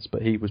Trance,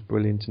 but he was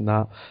brilliant in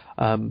that.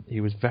 He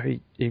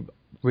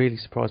really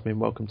surprised me in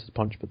Welcome to the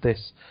Punch, but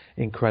this,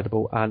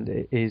 incredible, and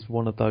it is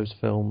one of those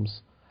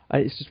films.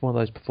 It's just one of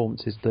those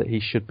performances that he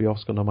should be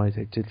Oscar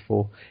nominated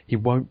for. He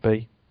won't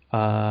be.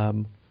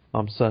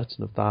 I'm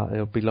certain of that.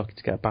 He'll be lucky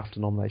to get a BAFTA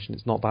nomination.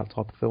 It's not that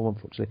type of film,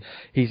 unfortunately.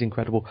 He's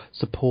incredible.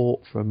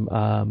 Support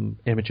from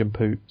Imogen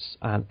Poots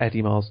and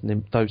Eddie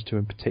Marsden, those two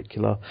in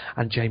particular,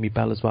 and Jamie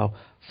Bell as well.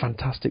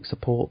 Fantastic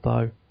support,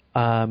 though.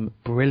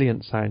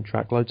 Brilliant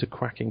soundtrack. Loads of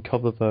cracking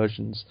cover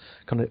versions,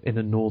 kind of in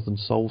a Northern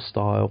Soul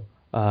style,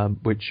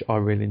 which I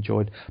really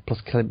enjoyed.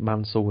 Plus Clint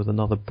Mansell with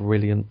another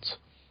brilliant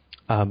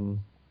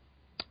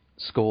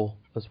score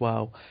as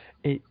well.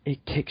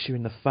 It kicks you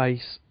in the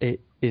face. It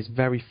is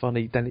very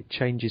funny. Then it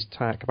changes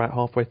tack about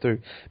halfway through.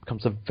 It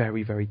becomes a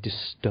very, very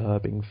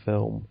disturbing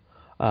film.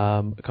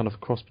 Kind of a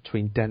cross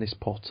between Dennis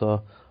Potter,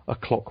 A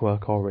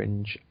Clockwork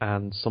Orange,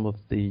 and some of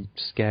the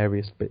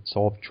scariest bits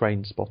of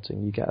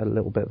Trainspotting. You get a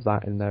little bit of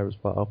that in there as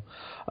well.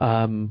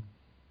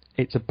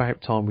 It's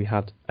about time we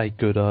had a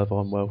good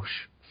Irvine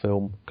Welsh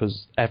film,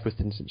 because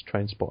everything since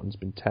Trainspotting has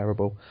been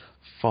terrible.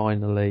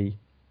 Finally,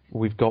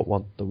 we've got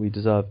one that we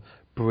deserve.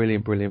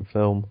 Brilliant, brilliant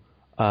film.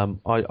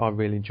 I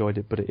really enjoyed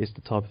it, but it is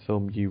the type of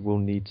film you will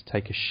need to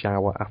take a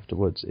shower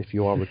afterwards if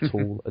you are at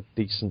all a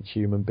decent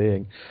human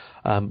being.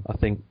 I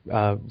think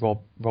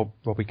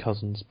Robbie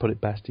Cousins put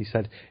it best. He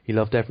said he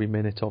loved every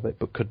minute of it,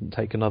 but couldn't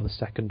take another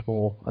second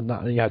more. And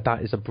that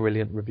is a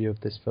brilliant review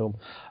of this film.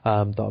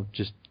 That I've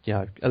just,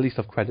 at least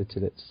I've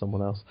credited it to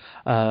someone else.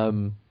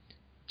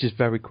 Just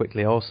very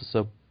quickly, I also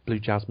saw Blue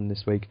Jasmine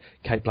this week.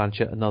 Cate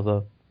Blanchett,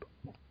 another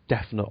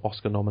definite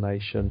Oscar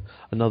nomination,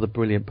 another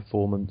brilliant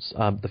performance.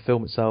 The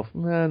film itself,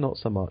 not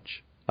so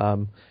much.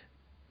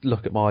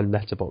 Look at my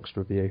Letterboxd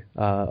review,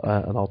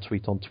 and I'll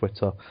tweet on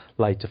Twitter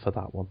later for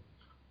that one.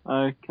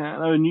 Okay,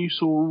 and you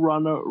saw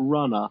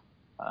Runner.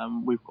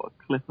 We've got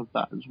a clip of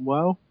that as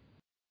well.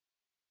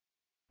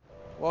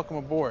 Welcome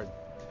aboard.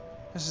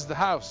 This is the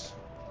house.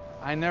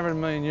 I never in a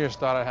million years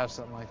thought I'd have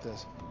something like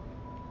this.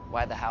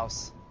 Why the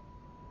house?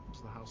 So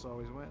the house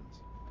always wins.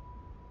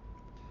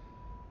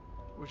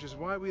 Which is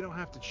why we don't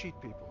have to cheat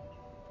people.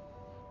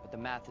 But the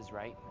math is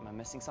right. Am I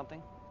missing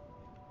something?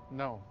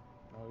 No,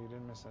 you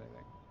didn't miss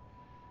anything.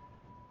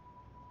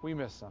 We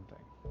missed something.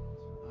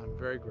 I'm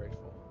very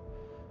grateful.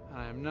 And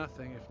I am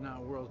nothing if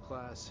not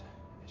world-class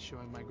at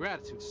showing my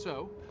gratitude.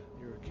 So,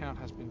 your account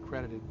has been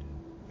credited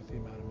with the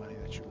amount of money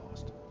that you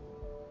lost.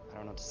 I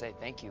don't know what to say.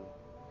 Thank you.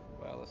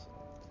 Well, listen.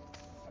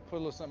 I put a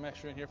little something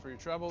extra in here for your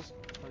troubles,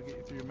 try to get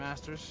you through your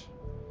masters.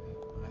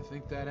 I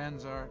think that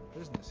ends our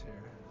business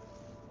here.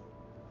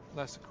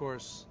 Unless, of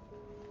course,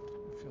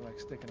 you feel like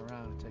sticking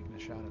around and taking a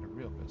shot at a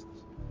real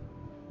business.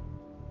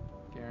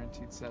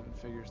 Guaranteed 7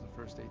 figures in the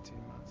first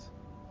 18 months.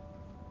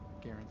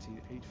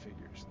 Guaranteed 8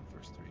 figures in the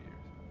first 3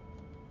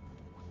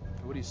 years.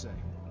 So what do you say?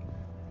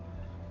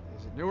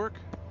 Is it Newark,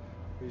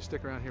 or do you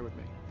stick around here with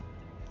me?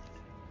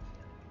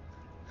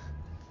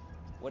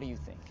 What do you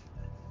think?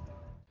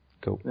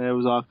 Cool. There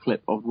was our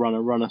clip of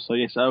Runner Runner. So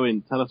yes,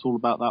 Owen, tell us all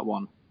about that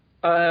one.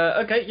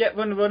 Okay, yeah,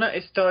 Runner Runner.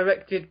 It's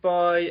directed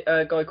by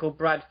a guy called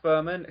Brad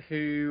Furman,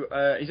 who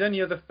his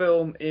only other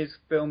film is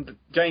film that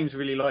James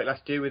really liked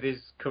last year with his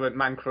current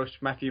man crush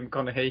Matthew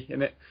McConaughey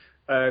in it,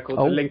 called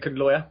The Lincoln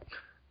Lawyer.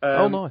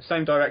 Nice.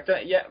 Same director.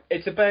 Yeah,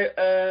 it's about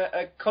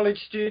a college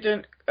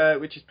student,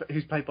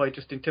 who's played by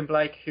Justin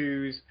Timberlake,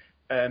 who's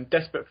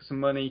desperate for some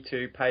money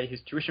to pay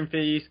his tuition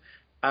fees,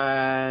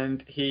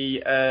 and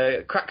he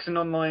cracks an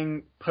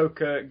online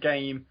poker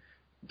game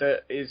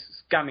that is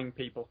scamming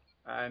people.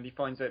 And he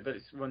finds out that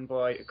it's run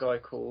by a guy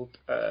called,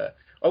 I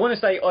want to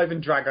say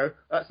Ivan Drago.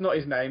 That's not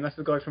his name. That's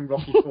the guy from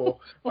Rocky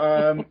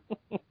IV.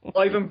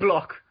 Ivan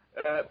Block.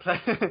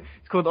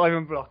 It's called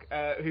Ivan Block,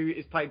 who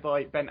is played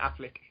by Ben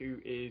Affleck, who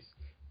is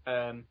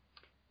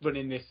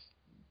running this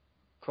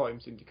crime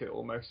syndicate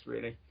almost,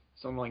 really.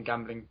 It's an online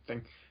gambling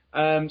thing.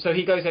 So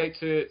he goes out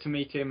to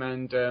meet him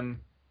and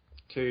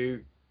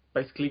to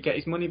basically get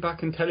his money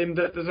back and tell him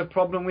that there's a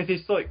problem with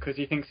his site because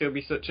he thinks he'll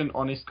be such an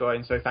honest guy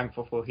and so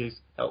thankful for his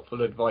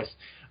helpful advice.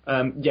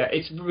 Yeah,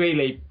 it's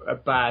really a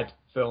bad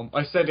film.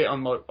 I said it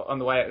on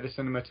the way out of the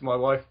cinema to my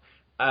wife,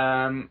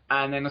 and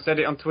then I said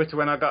it on Twitter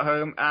when I got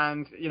home,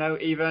 and you know,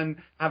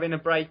 even having a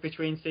break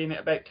between seeing it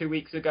about 2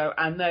 weeks ago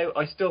and now,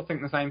 I still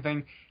think the same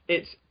thing.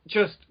 It's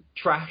just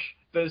trash.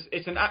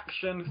 It's an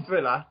action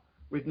thriller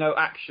with no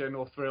action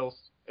or thrills.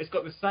 It's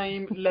got the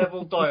same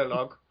level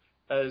dialogue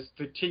as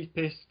the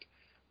cheapest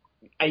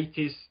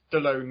 80s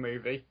Stallone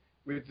movie,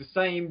 with the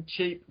same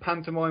cheap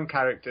pantomime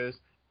characters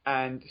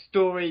and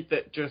story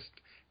that just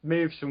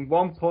moves from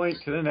one point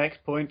to the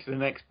next point to the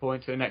next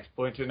point to the next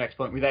point to the next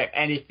point without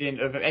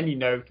anything of any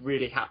note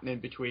really happening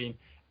between.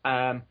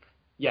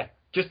 Yeah,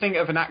 just think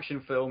of an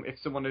action film if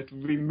someone had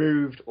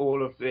removed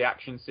all of the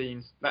action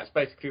scenes. That's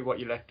basically what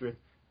you're left with.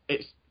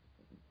 It's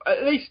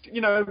at least, you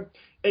know,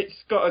 it's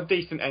got a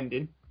decent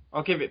ending.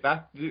 I'll give it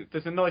that.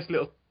 There's a nice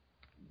little,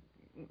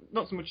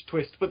 not so much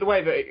twist, but the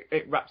way that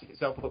it wraps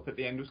itself up at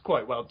the end was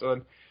quite well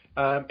done.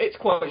 It's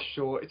quite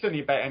short. It's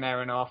only about an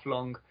hour and a half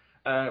long,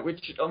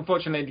 which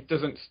unfortunately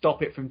doesn't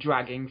stop it from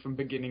dragging from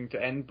beginning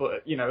to end.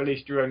 But, you know, at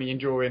least you're only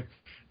enjoying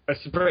a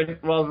sprint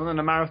rather than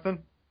a marathon.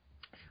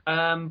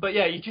 But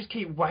yeah, you just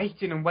keep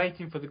waiting and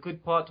waiting for the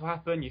good part to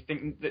happen. You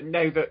think that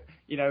now that,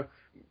 you know,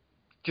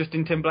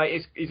 Justin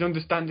Timberlake is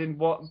understanding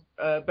what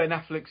Ben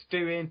Affleck's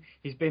doing.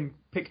 He's been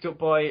picked up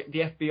by the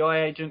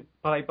FBI agent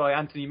played by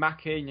Anthony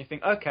Mackie, and you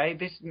think, okay,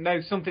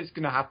 something's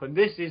going to happen.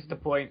 This is the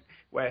point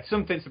where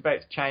something's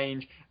about to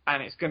change,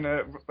 and it's going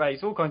to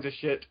raise all kinds of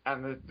shit,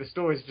 and the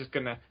story's just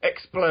going to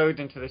explode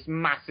into this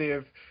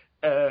massive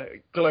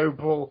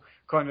global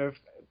kind of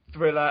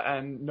thriller,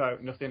 and no,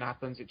 nothing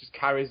happens. It just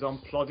carries on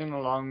plodding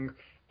along.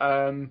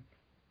 Honestly,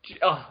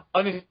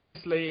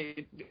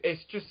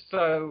 it's just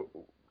so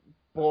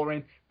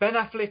boring. Ben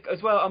Affleck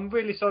as well, I'm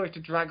really sorry to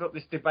drag up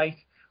this debate,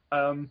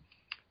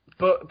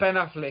 but Ben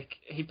Affleck,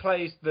 he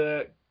plays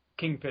the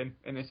Kingpin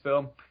in this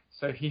film,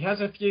 so he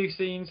has a few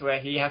scenes where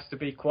he has to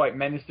be quite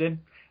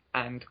menacing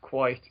and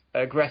quite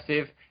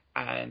aggressive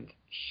and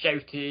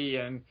shouty,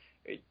 and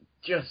it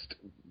just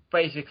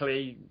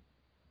basically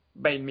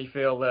made me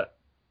feel that,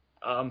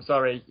 I'm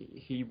sorry,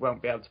 he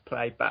won't be able to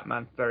play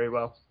Batman very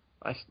well.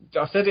 I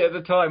said it at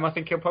the time, I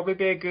think he'll probably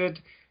be a good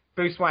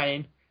Bruce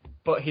Wayne,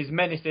 but his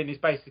menacing is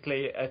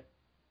basically a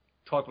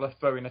toddler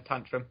throwing a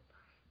tantrum.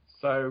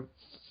 So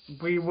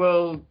we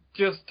will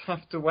just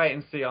have to wait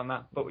and see on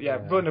that. But yeah,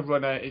 Runner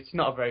Runner, it's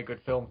not a very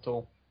good film at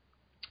all.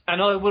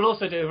 And I will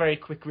also do a very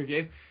quick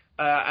review,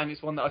 and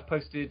it's one that I've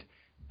posted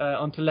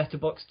onto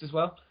Letterboxd as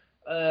well,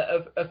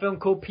 of a film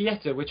called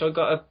Pieta, which I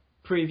got a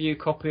preview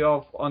copy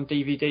of on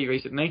DVD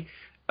recently.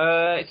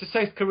 It's a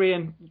South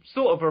Korean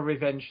sort of a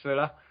revenge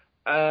thriller,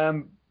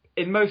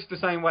 in most the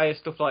same way as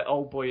stuff like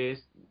Oldboy is.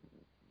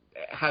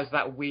 It has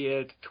that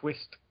weird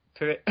twist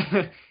to it.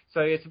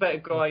 So it's about a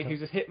guy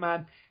who's a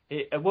hitman.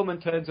 A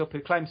woman turns up who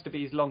claims to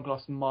be his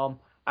long-lost mom,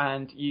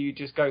 and you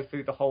just go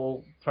through the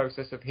whole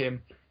process of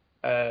him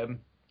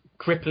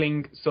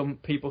crippling some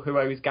people who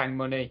owe his gang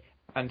money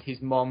and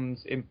his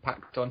mom's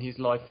impact on his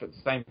life at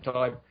the same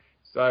time.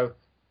 So,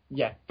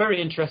 yeah,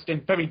 very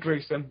interesting, very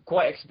gruesome,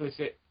 quite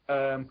explicit.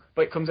 But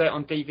it comes out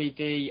on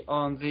DVD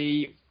on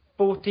the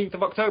 14th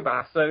of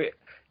October. So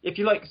if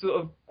you like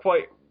sort of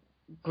quite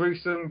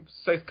gruesome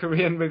South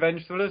Korean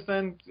revenge thrillers,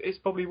 then it's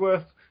probably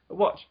worth a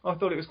watch. I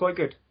thought it was quite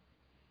good.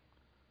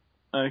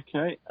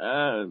 Okay.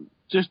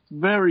 Just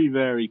very,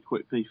 very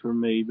quickly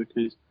from me,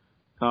 because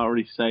can't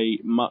really say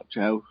much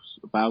else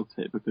about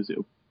it because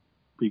it'll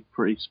be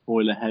pretty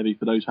spoiler heavy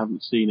for those who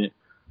haven't seen it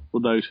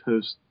or those who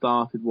have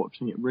started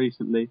watching it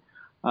recently.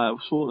 We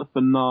saw the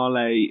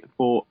finale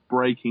for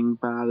Breaking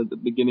Bad at the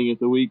beginning of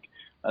the week.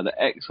 The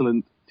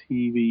excellent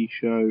TV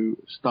show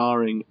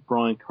starring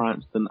Bryan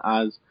Cranston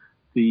as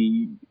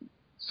the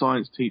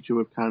science teacher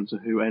with cancer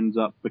who ends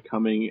up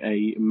becoming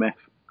a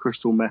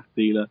crystal meth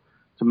dealer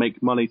to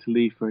make money to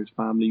leave for his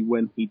family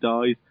when he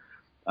dies.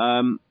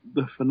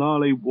 The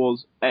finale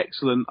was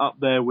excellent, up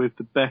there with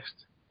the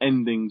best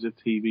endings of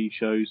TV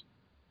shows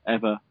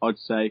ever, I'd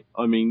say.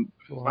 I mean,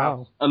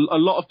 wow. A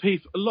lot of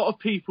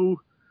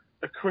people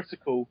are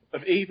critical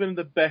of even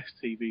the best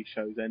TV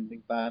shows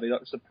ending badly,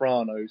 like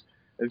Sopranos.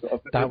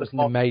 That was an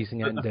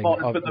amazing ending.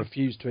 I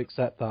refuse to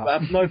accept that.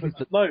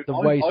 The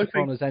way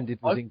Sopranos ended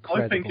was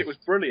incredible. I think it was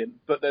brilliant,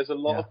 but there's a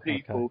lot of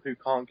people who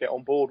can't get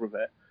on board with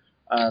it.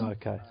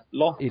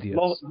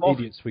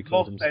 Idiots we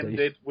call them, Steve.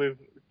 Ended with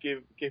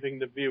giving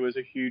the viewers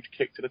a huge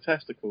kick to the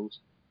testicles.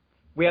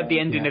 We had the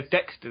ending of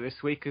Dexter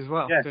this week as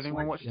well. Yes. Did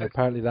anyone watch Dexter?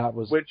 Apparently that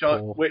was... Which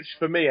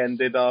for me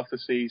ended after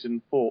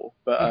season 4,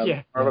 but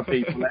for other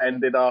people it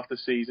ended after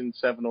season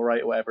 7 or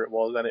 8 or whatever it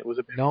was, and it was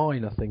a bit...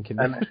 9, I think.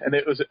 And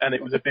it was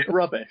a bit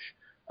rubbish.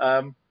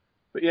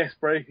 But yes,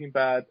 Breaking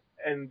Bad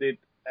ended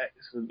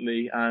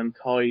excellently and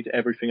tied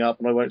everything up,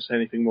 and I won't say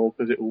anything more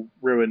because it will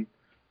ruin...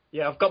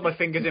 Yeah, I've got my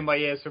fingers in my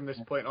ears from this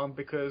point on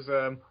because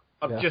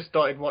I've just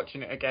started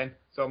watching it again.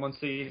 So I'm on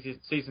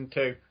season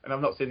 2, and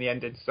I've not seen the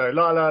ending. So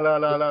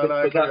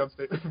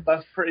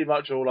that's pretty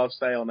much all I'll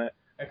say on it.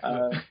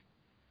 So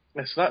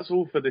that's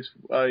all for this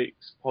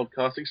week's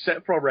podcast,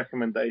 except for our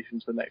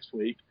recommendations for next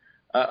week.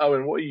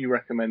 Owen, what are you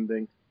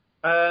recommending?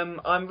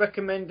 I'm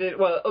recommending,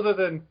 other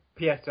than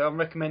Pieta, I'm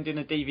recommending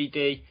a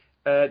DVD,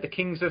 The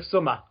Kings of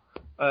Summer,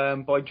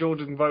 by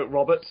Jordan Vogt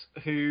Roberts,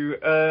 who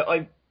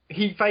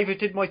he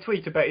favourited my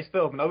tweet about his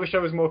film, and I wish I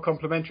was more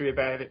complimentary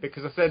about it,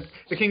 because I said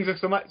The Kings of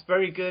Summer, it's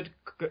very good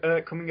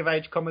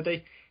coming-of-age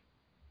comedy,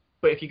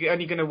 but if you're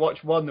only going to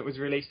watch one that was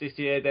released this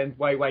year, then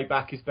Way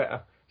Back is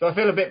better. So I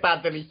feel a bit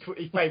bad that he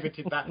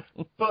favourited that.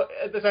 But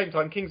at the same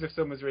time, Kings of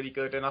Summer is really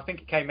good, and I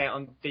think it came out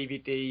on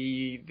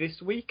DVD this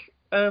week,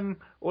 or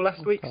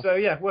last week, so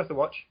yeah, worth a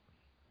watch.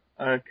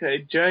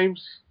 Okay,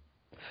 James?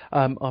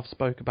 I've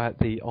spoke about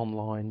the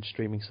online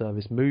streaming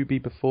service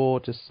Mubi before.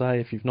 Just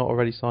say, if you've not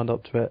already signed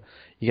up to it,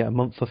 you get a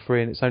month for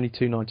free, and it's only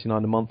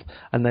 $2.99 a month.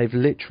 And they've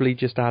literally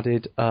just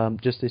added,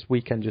 just this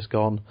weekend just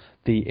gone,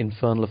 the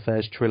Infernal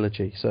Affairs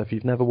trilogy. So if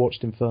you've never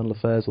watched Infernal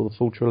Affairs or the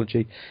full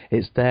trilogy,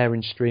 it's there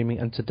in streaming.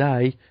 And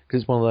today,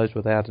 because it's one of those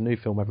where they add a new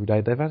film every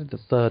day, they've added The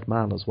Third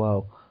Man as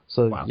well.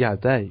 So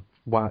exactly.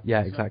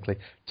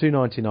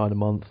 $2.99 a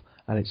month,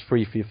 and it's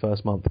free for your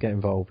first month. Get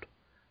involved.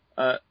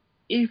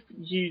 If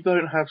you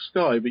don't have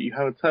Sky but you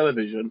have a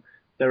television,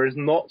 there is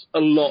not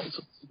a lot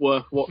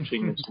worth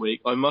watching this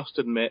week, I must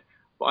admit.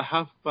 But I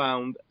have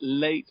found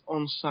late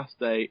on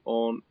Saturday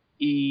on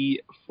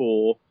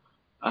E4,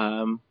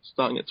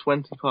 starting at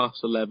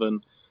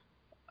 11:20,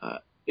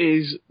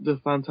 is the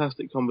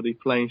fantastic comedy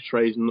Planes,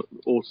 Trains and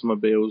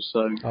Automobiles.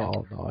 So, nice.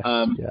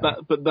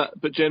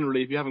 But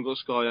generally, if you haven't got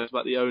Sky, that's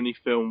about the only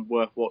film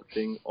worth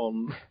watching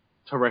on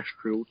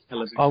terrestrial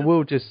television. I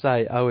will just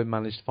say, Owen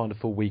managed to find a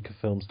full week of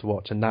films to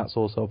watch, and that's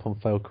also up on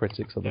Failed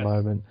Critics at the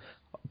moment.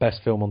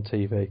 Best film on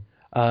TV.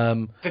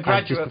 The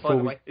Graduate, by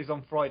the way, is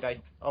on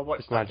Friday. I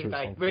watched that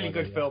today. Really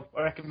good film.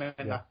 I recommend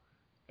that.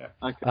 Yeah.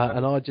 Okay.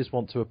 And I just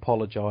want to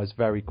apologise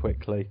very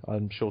quickly.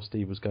 I'm sure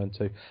Steve was going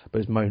to,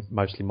 but it's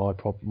mostly my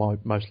fault.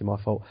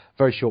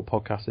 Very short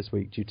podcast this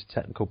week due to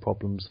technical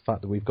problems, the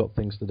fact that we've got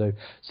things to do.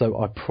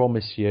 So I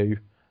promise you,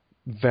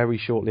 very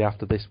shortly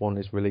after this one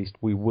is released,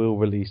 we will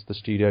release the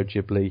Studio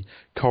Ghibli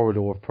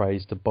Corridor of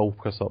Praise to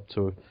bulk us up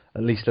to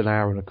at least an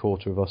hour and a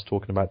quarter of us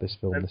talking about this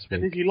film this week.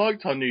 And if you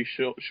liked our new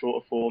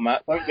shorter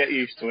format, don't get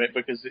used to it,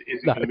 because it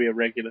isn't going to be a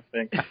regular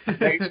thing.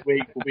 Next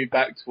week we'll be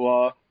back to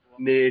our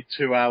near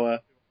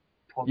 2-hour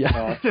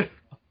podcast. Yeah.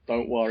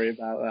 Don't worry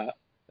about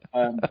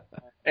that.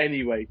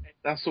 Anyway,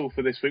 that's all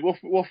for this week. What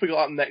have we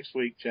got up next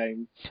week,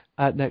 James?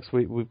 Next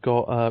week we've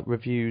got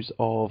reviews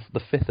of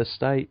The Fifth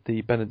Estate, the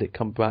Benedict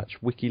Cumberbatch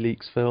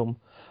WikiLeaks film,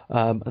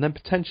 and then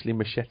potentially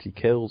Machete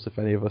Kills, if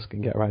any of us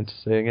can get around to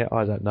seeing it.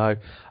 I don't know.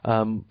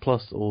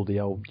 Plus all the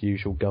old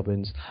usual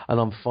gubbins. And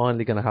I'm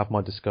finally going to have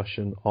my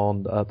discussion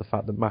on the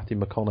fact that Matthew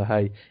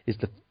McConaughey is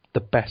the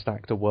best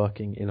actor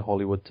working in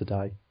Hollywood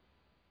today.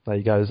 There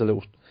you go. There's a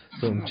little...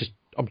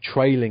 I'm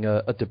trailing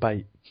a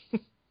debate.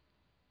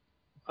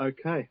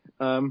 Okay.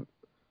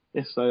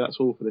 Yes, so that's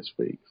all for this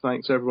week.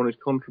 Thanks to everyone who's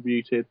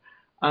contributed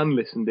and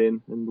listened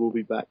in, and we'll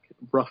be back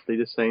roughly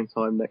the same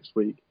time next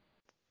week.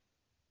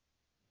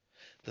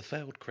 The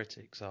Failed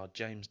Critics are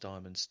James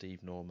Diamond,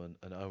 Steve Norman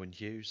and Owen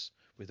Hughes,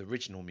 with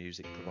original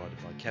music provided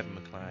by Kevin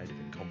MacLeod of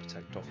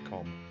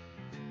Incompetech.com.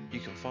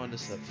 You can find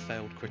us at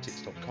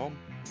failedcritics.com,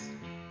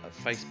 at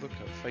Facebook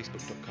at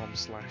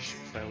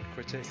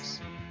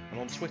facebook.com/failedcritics, and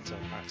on Twitter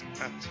at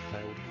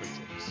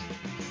failedcritics.